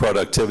slowing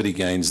productivity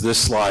gains. This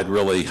slide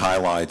really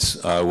highlights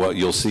what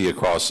you'll see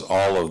across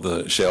all of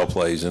the shale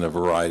plays in a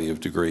variety of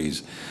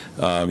degrees.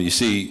 You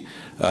see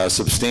a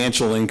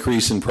substantial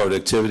increase in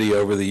productivity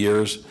over the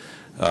years,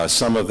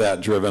 some of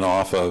that driven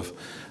off of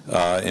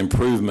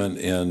improvement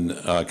in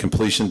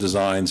completion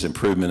designs,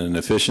 improvement in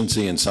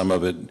efficiency, and some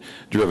of it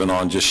driven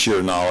on just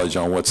sheer knowledge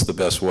on what's the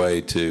best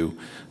way to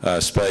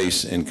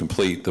space and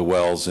complete the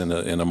wells in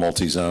a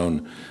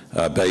multi-zone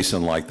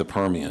basin like the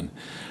Permian.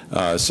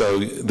 So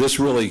this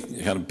really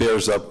kind of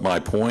bears up my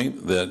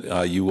point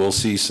that you will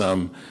see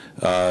some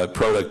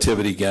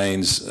productivity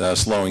gains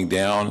slowing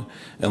down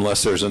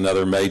unless there's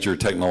another major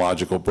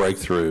technological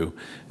breakthrough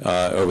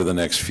over the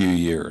next few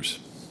years.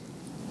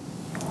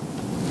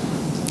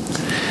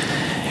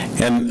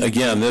 And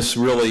again, this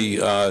really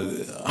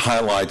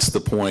highlights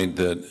the point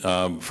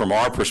that from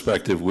our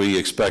perspective, we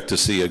expect to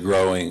see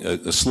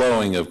a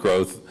slowing of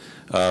growth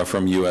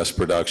from U.S.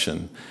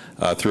 production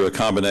through a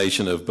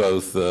combination of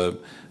both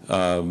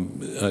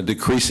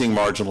decreasing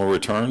marginal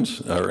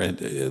returns, or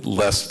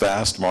less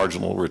fast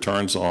marginal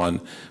returns on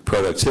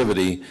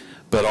productivity,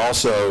 but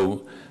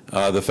also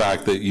the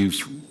fact that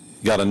you've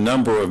got a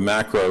number of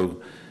macro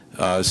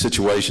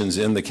situations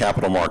in the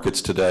capital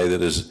markets today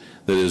that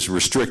is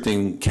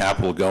restricting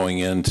capital going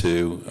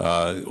into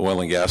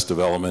oil and gas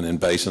development in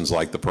basins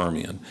like the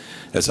Permian.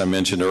 As I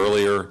mentioned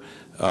earlier,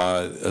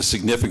 a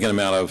significant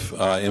amount of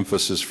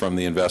emphasis from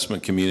the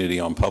investment community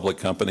on public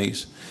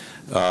companies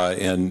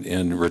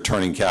and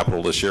returning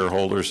capital to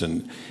shareholders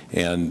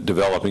and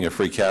developing a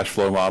free cash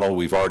flow model.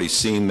 We've already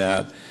seen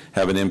that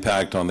have an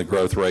impact on the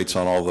growth rates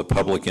on all the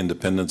public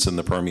independents in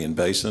the Permian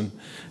Basin,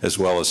 as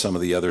well as some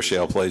of the other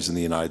shale plays in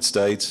the United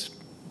States.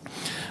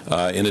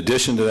 In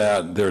addition to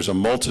that, there's a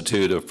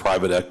multitude of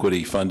private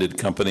equity funded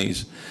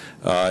companies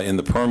in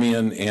the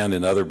Permian and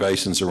in other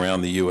basins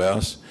around the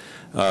U.S.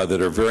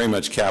 That are very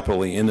much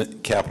capital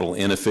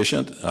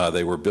inefficient.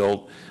 They were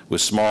built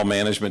with small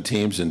management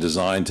teams and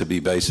designed to be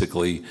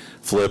basically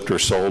flipped or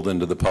sold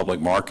into the public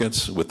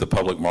markets, with the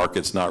public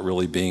markets not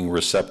really being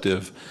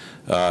receptive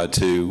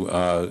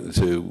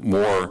to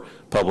more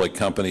public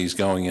companies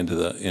going into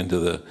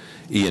the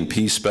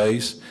E&P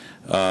space.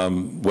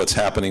 What's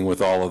happening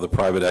with all of the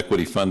private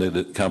equity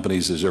funded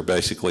companies is they're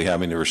basically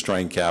having to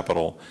restrain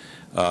capital,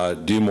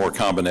 do more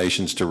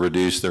combinations to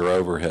reduce their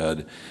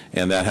overhead,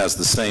 and that has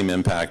the same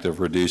impact of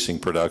reducing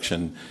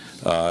production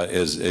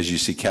as you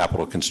see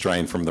capital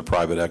constrained from the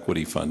private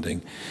equity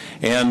funding.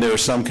 And there are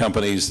some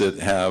companies that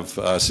have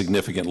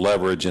significant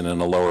leverage and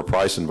in a lower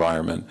price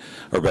environment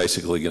are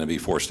basically going to be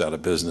forced out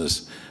of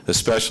business,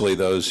 especially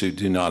those who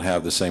do not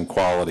have the same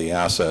quality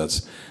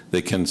assets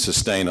that can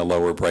sustain a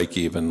lower break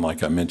even,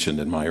 like I mentioned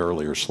in my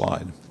earlier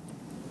slide.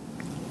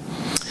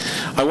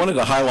 I wanted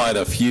to highlight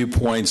a few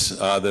points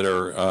that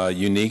are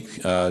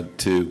unique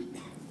to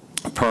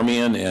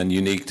Permian and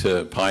unique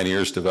to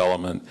Pioneer's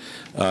development.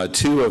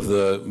 Two of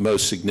the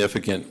most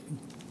significant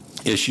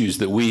issues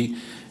that we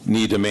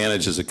need to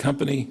manage as a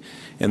company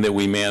and that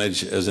we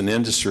manage as an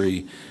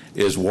industry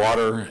is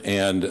water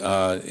and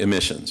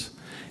emissions.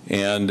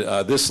 And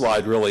this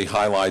slide really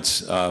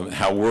highlights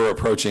how we're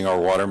approaching our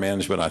water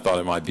management. I thought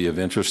it might be of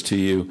interest to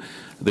you.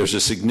 There's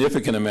a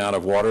significant amount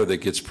of water that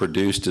gets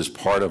produced as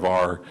part of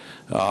our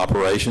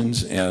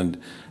operations,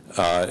 and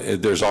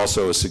there's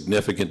also a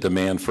significant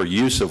demand for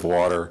use of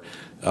water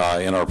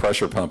in our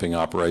pressure pumping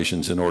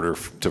operations in order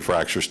to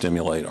fracture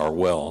stimulate our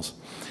wells.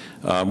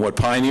 What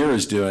Pioneer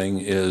is doing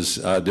is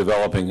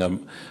developing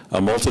a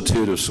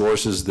multitude of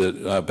sources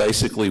that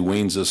basically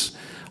weans us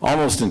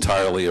almost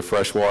entirely of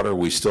fresh water.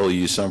 We still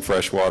use some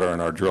fresh water in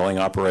our drilling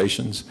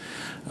operations.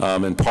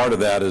 And part of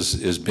that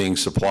is being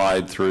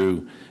supplied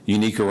through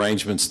unique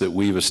arrangements that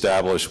we've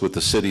established with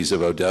the cities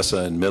of Odessa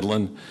and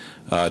Midland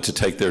to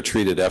take their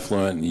treated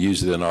effluent and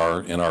use it in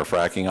our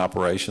fracking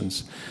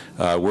operations.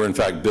 We're in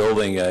fact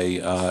building a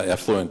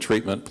effluent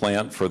treatment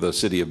plant for the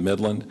city of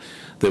Midland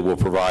that will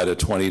provide a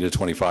 20 to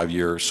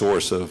 25-year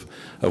source of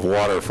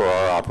water for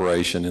our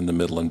operation in the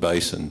Midland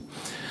Basin.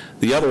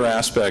 The other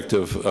aspect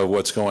of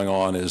what's going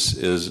on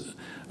is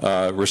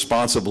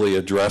responsibly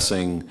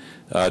addressing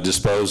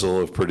disposal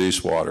of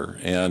produced water.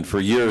 And for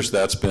years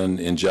that's been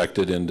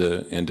injected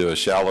into a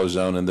shallow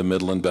zone in the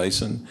Midland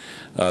Basin.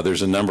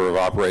 There's a number of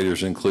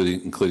operators,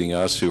 including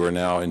us, who are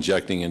now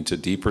injecting into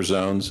deeper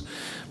zones,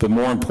 but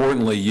more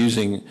importantly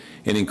using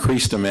an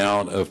increased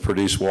amount of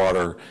produced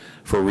water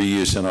for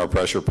reuse in our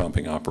pressure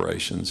pumping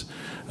operations.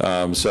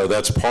 So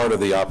that's part of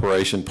the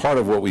operation. Part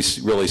of what we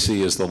really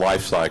see is the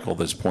life cycle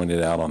that's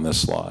pointed out on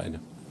this slide.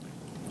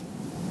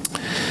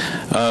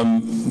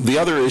 The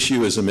other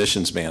issue is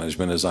emissions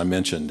management, as I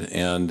mentioned,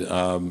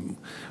 and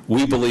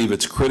we believe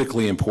it's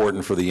critically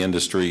important for the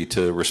industry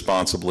to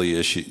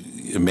responsibly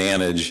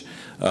manage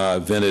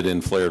vented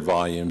and flared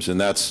volumes, and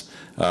that's,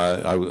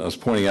 I was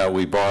pointing out,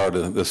 we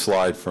borrowed this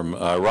slide from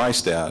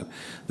Rystad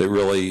that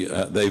really,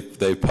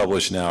 they've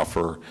published now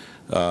for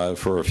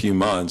a few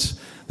months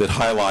that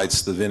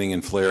highlights the venting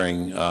and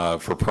flaring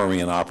for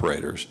Permian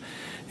operators.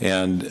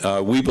 And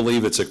we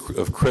believe it's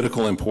of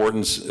critical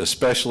importance,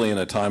 especially in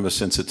a time of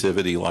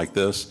sensitivity like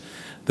this,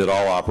 that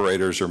all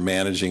operators are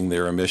managing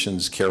their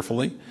emissions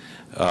carefully.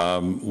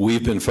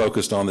 We've been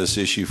focused on this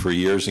issue for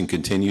years and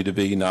continue to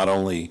be, not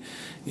only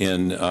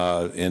in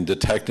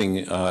detecting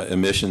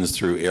emissions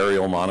through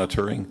aerial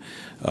monitoring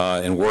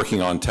and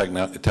working on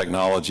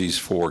technologies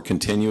for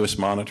continuous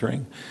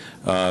monitoring,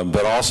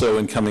 but also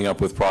in coming up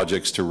with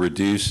projects to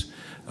reduce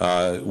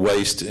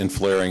waste and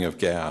flaring of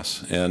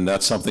gas. And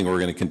that's something we're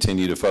going to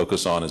continue to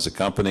focus on as a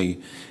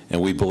company. And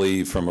we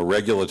believe from a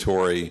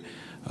regulatory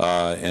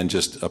and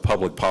just a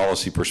public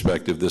policy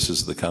perspective, this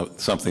is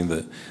something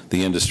that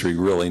the industry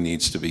really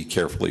needs to be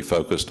carefully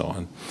focused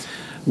on.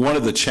 One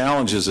of the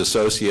challenges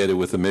associated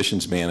with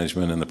emissions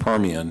management in the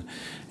Permian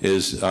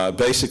is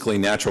basically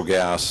natural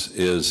gas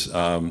is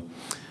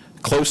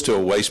close to a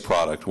waste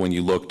product when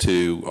you look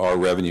to our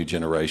revenue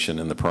generation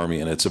in the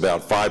Permian. It's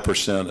about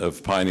 5%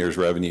 of Pioneer's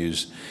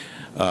revenues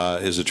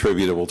is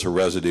attributable to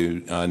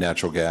residue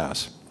natural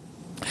gas.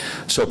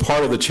 So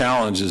part of the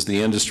challenge is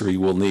the industry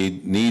will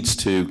needs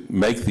to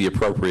make the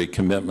appropriate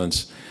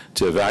commitments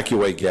to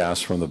evacuate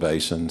gas from the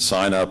basin,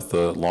 sign up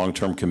the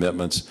long-term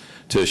commitments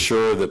to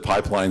assure that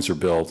pipelines are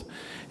built,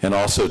 and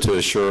also to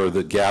assure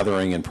that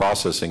gathering and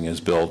processing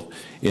is built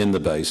in the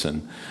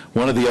basin.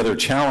 One of the other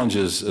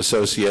challenges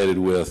associated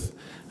with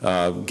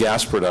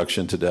gas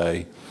production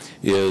today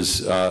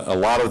is a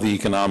lot of the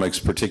economics,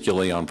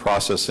 particularly on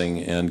processing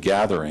and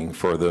gathering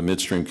for the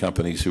midstream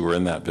companies who are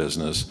in that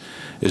business,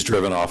 is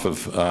driven off of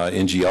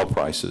NGL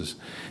prices.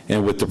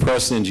 And with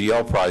depressed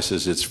NGL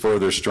prices, it's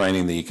further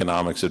straining the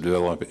economics of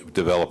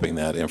developing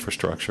that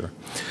infrastructure.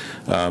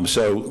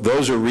 So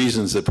those are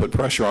reasons that put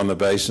pressure on the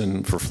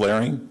basin for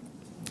flaring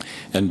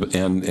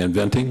and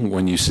venting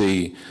when you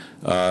see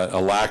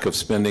a lack of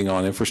spending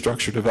on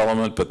infrastructure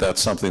development, but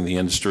that's something the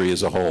industry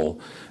as a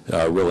whole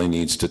really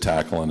needs to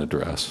tackle and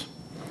address.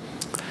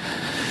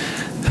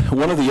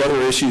 One of the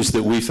other issues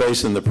that we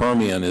face in the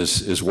Permian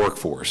is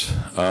workforce,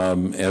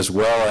 as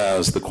well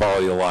as the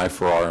quality of life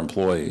for our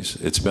employees.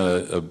 It's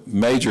been a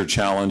major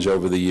challenge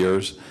over the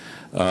years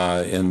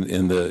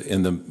in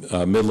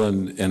the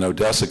Midland and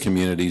Odessa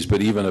communities,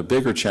 but even a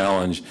bigger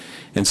challenge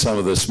in some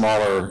of the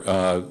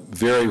smaller,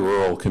 very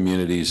rural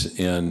communities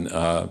in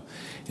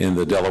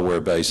the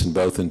Delaware Basin,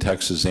 both in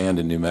Texas and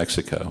in New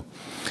Mexico.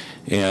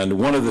 And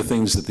one of the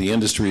things that the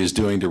industry is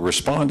doing to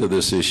respond to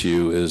this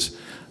issue is,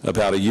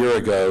 about a year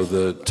ago,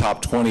 the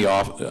top 20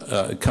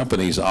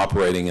 companies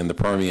operating in the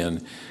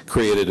Permian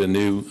created a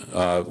new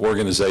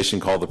organization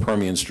called the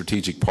Permian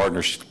Strategic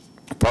Partnership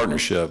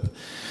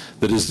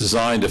that is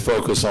designed to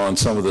focus on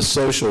some of the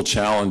social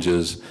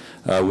challenges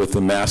with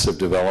the massive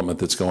development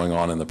that's going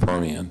on in the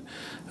Permian.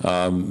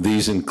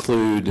 These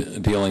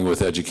include dealing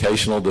with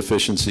educational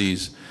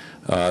deficiencies,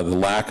 the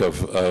lack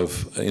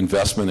of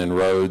investment in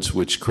roads,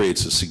 which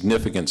creates a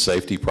significant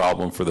safety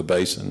problem for the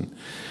basin,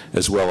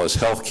 as well as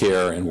health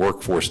care and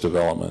workforce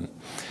development.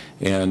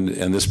 And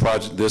this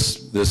project,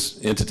 this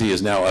entity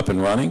is now up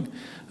and running.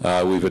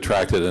 We've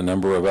attracted a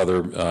number of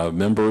other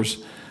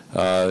members.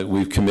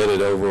 We've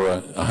committed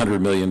over $100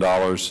 million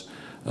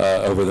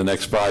over the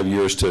next 5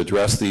 years to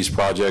address these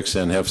projects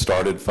and have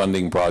started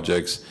funding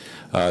projects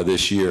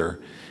this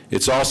year.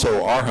 It's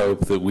also our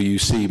hope that we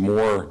see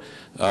more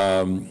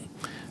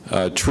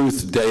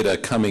truth data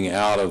coming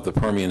out of the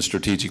Permian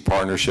Strategic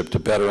Partnership to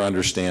better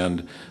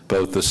understand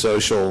both the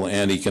social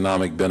and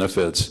economic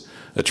benefits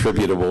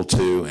attributable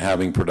to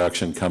having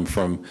production come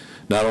from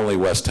not only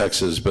West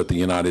Texas but the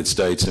United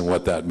States, and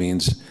what that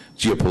means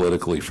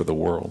geopolitically for the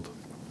world.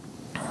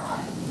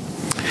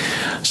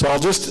 So I'll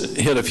just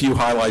hit a few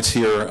highlights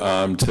here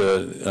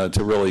to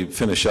really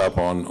finish up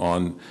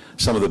on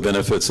some of the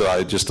benefits that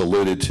I just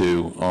alluded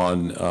to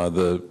on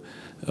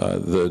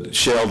the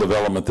shale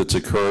development that's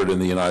occurred in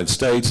the United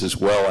States, as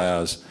well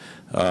as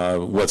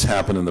what's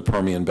happened in the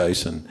Permian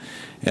Basin.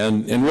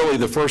 And really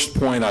the first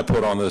point I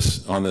put on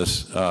this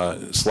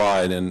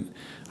slide, and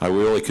I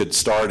really could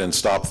start and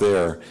stop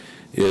there,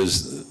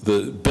 is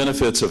the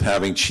benefits of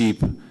having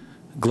cheap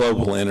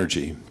global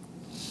energy.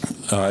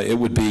 It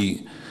would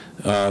be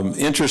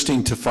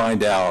interesting to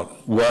find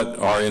out what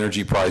our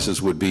energy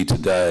prices would be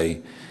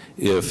today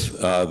if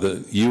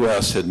the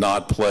U.S. had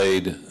not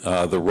played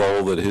the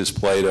role that it has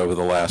played over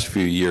the last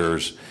few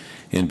years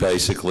in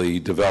basically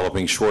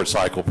developing short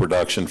cycle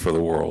production for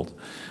the world.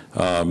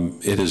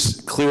 It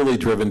has clearly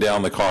driven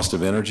down the cost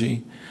of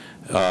energy,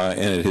 and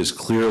it has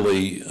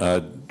clearly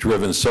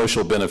driven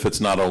social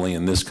benefits not only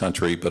in this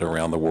country but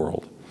around the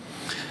world.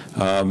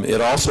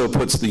 It also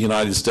puts the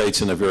United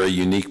States in a very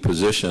unique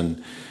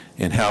position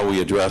in how we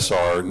address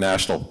our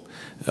national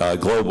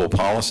global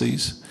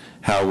policies,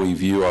 how we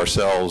view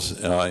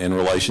ourselves in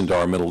relation to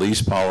our Middle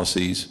East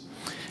policies,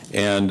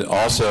 and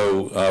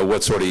also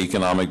what sort of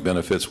economic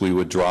benefits we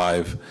would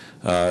drive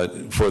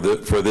for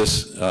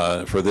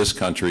this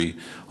country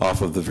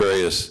off of the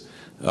various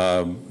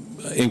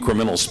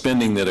incremental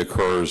spending that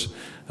occurs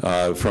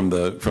from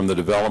the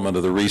development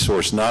of the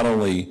resource, not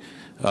only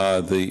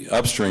the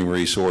upstream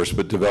resource,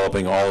 but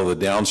developing all of the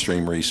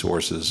downstream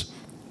resources,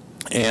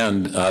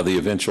 and the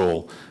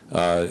eventual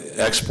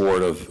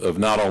export of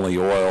not only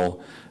oil,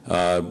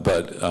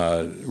 but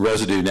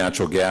residue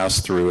natural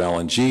gas through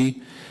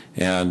LNG,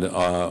 and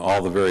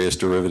all the various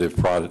derivative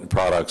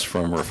products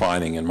from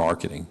refining and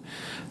marketing.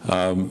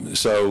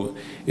 So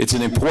it's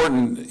an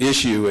important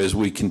issue as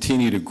we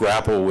continue to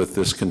grapple with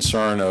this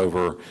concern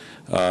over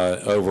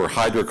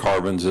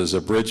hydrocarbons as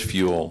a bridge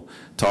fuel,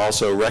 to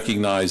also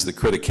recognize the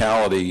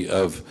criticality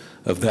of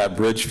that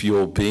bridge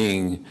fuel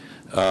being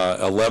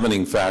a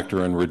leavening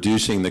factor in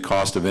reducing the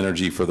cost of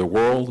energy for the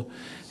world,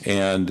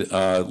 and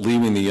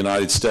leaving the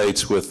United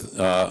States with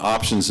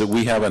options that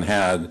we haven't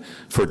had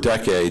for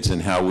decades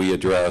in how we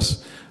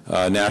address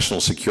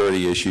national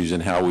security issues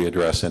and how we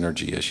address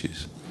energy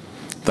issues.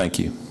 Thank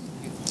you.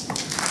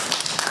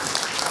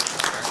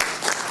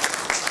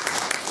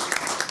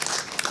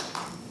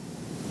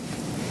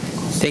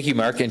 Thank you,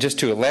 Mark. And just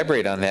to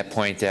elaborate on that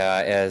point,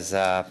 as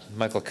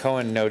Michael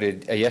Cohen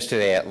noted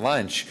yesterday at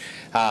lunch,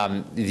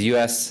 the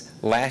U.S.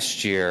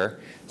 last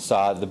year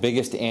saw the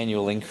biggest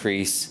annual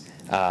increase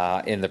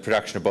in the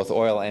production of both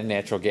oil and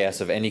natural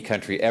gas of any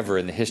country ever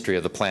in the history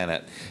of the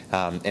planet.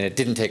 And it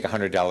didn't take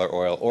 $100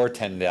 oil or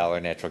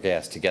 $10 natural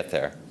gas to get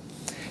there.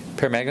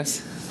 Per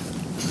Magnus?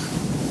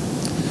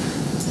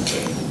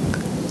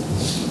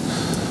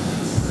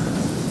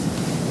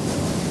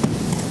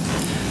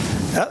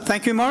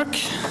 Thank you, Mark.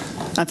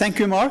 And thank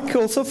you, Mark,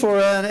 also for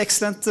an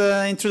excellent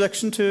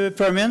introduction to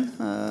Permian.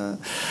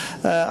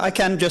 I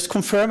can just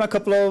confirm a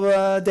couple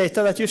of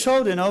data that you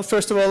showed. You know,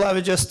 first of all, I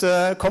would just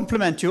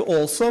compliment you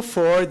also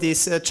for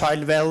this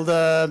child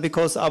well,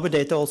 because our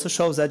data also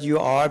shows that you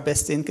are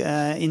best in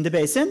the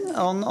basin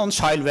on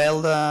child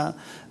well.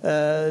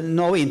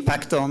 No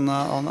impact on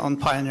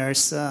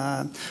Pioneer's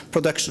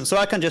production. So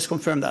I can just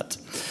confirm that.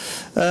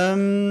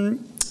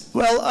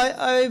 Well,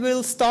 I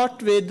will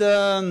start with.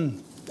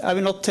 I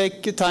will not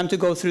take time to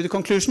go through the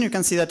conclusion. You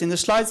can see that in the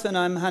slides when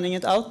I'm handing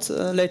it out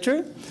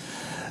later.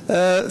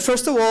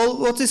 First of all,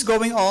 what is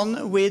going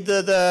on with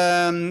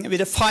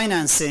the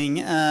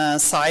financing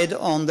side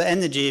on the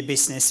energy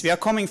business? We are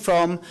coming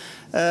from,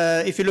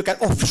 if you look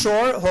at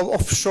offshore, how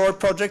offshore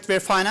projects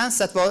were financed,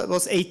 that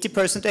was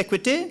 80%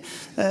 equity,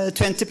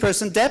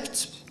 20%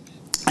 debt.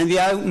 And we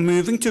are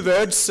moving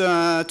towards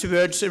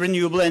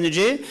renewable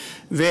energy,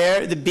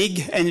 where the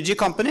big energy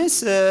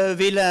companies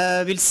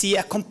will see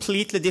a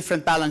completely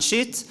different balance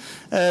sheet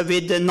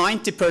with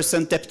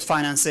 90% debt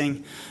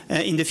financing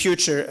in the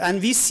future.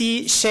 And we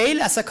see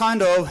shale as a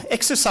kind of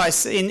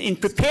exercise in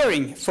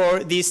preparing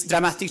for this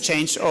dramatic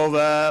change of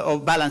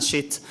balance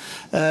sheet,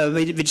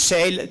 with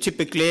shale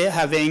typically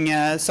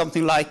having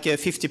something like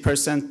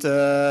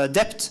 50%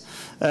 debt.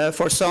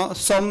 For some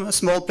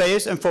small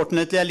players,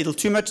 unfortunately, a little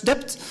too much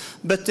debt,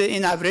 but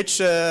in average,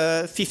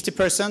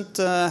 50%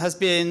 has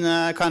been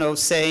kind of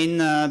sane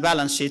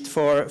balance sheet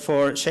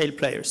for shale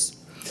players.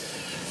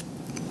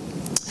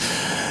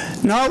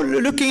 Now,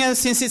 looking at,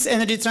 since it's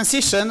energy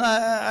transition,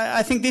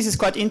 I think this is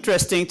quite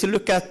interesting to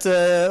look at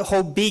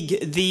how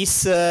big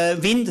these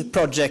wind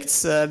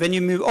projects, when you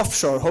move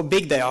offshore, how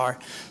big they are.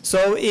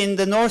 So in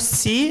the North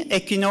Sea,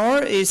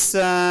 Equinor is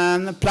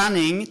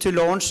planning to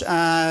launch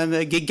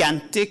a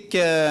gigantic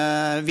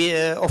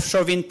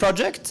offshore wind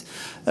project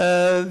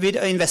with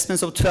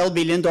investments of $12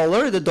 billion,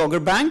 the Dogger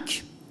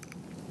Bank.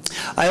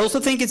 I also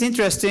think it's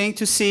interesting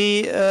to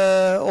see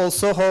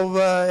also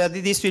how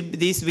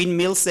these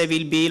windmills, they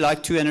will be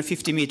like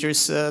 250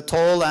 meters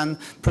tall and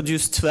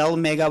produce 12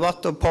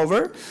 megawatt of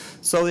power.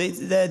 So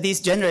these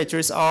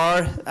generators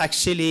are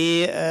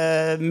actually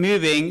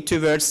moving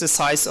towards the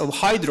size of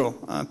hydro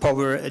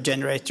power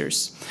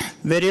generators.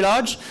 Very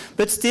large,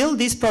 but still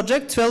this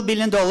project, $12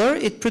 billion,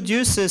 it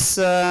produces,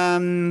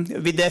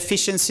 with the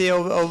efficiency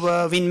of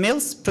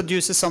windmills,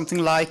 produces something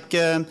like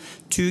 2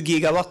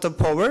 gigawatt of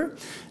power.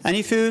 And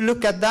if you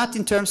look at that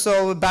in terms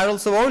of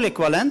barrels of oil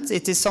equivalent,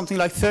 it is something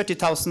like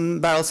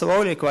 30,000 barrels of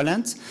oil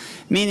equivalent,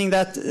 meaning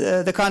that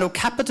the kind of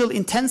capital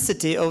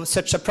intensity of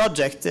such a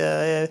project,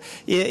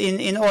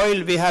 in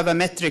oil we have a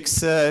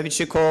metrics which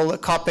you call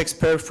capex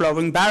per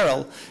flowing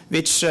barrel,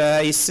 which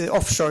is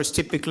offshore is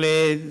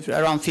typically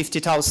around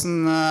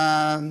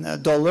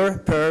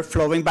 $50,000 per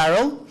flowing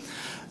barrel.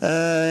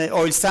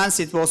 Oil sands,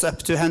 it was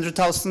up to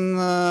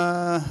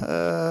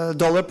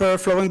 $100,000 per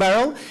flowing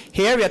barrel.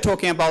 Here we are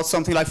talking about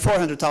something like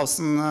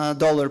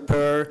 $400,000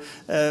 per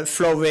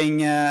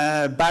flowing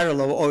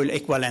barrel of oil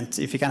equivalent,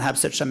 if you can have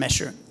such a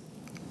measure.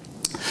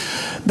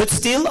 But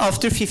still,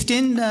 after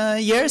 15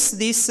 years,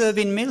 these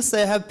windmills,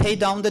 they have paid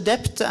down the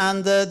debt,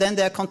 and then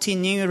they are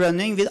continuing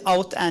running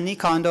without any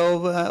kind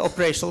of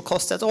operational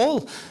cost at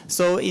all.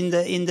 So in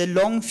the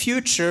long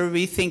future,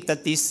 we think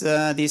that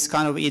these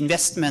kind of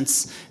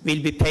investments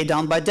will be paid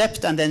down by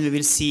debt, and then we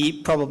will see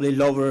probably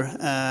lower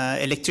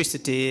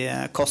electricity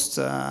costs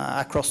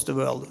across the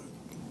world.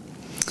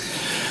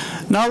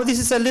 Now, this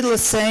is a little the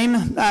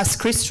same as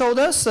Chris showed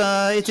us.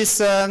 It is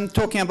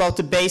talking about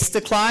the base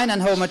decline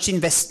and how much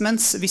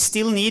investments we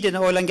still need in the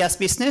oil and gas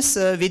business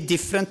with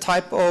different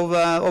type of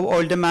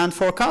oil demand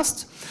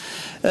forecast.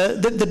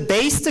 The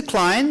base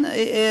decline,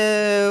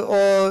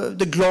 or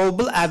the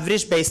global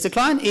average base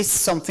decline, is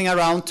something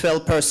around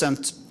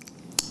 12%.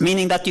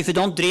 Meaning that if you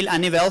don't drill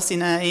any wells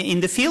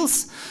in the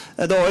fields,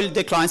 the oil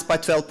declines by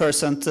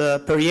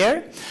 12% per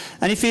year.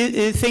 And if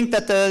you think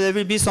that there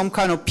will be some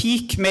kind of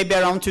peak, maybe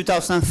around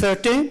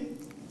 2030,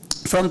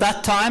 from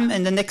that time,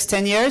 in the next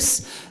 10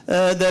 years,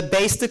 the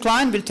base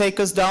decline will take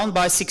us down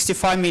by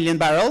 65 million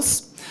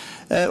barrels.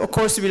 Of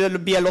course, there will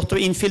be a lot of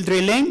infill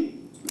drilling.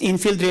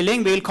 Infill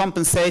drilling will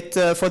compensate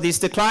for this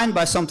decline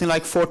by something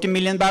like 40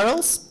 million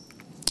barrels.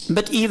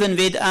 But even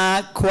with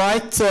a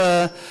quite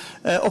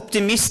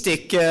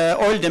optimistic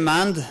oil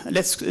demand,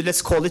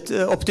 let's call it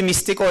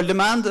optimistic oil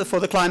demand for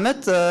the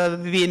climate, with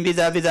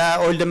the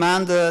oil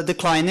demand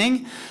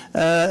declining,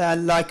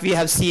 like we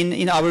have seen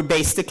in our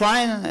base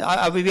decline.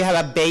 We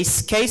have a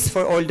base case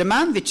for oil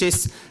demand, which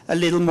is a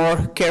little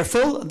more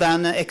careful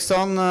than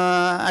Exxon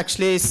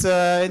actually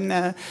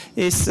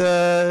is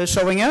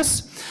showing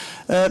us.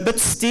 But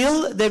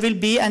still, there will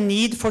be a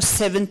need for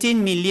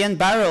 17 million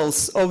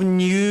barrels of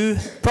new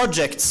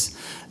projects.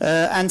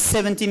 And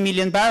 70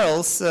 million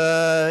barrels,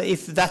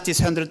 if that is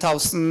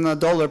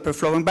 $100,000 per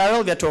flowing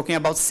barrel, we are talking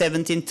about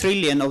 $17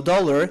 trillion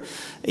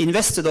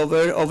invested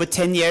over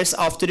 10 years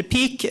after the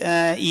peak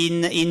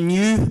in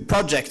new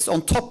projects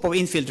on top of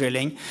infill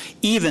drilling,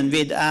 even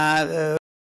with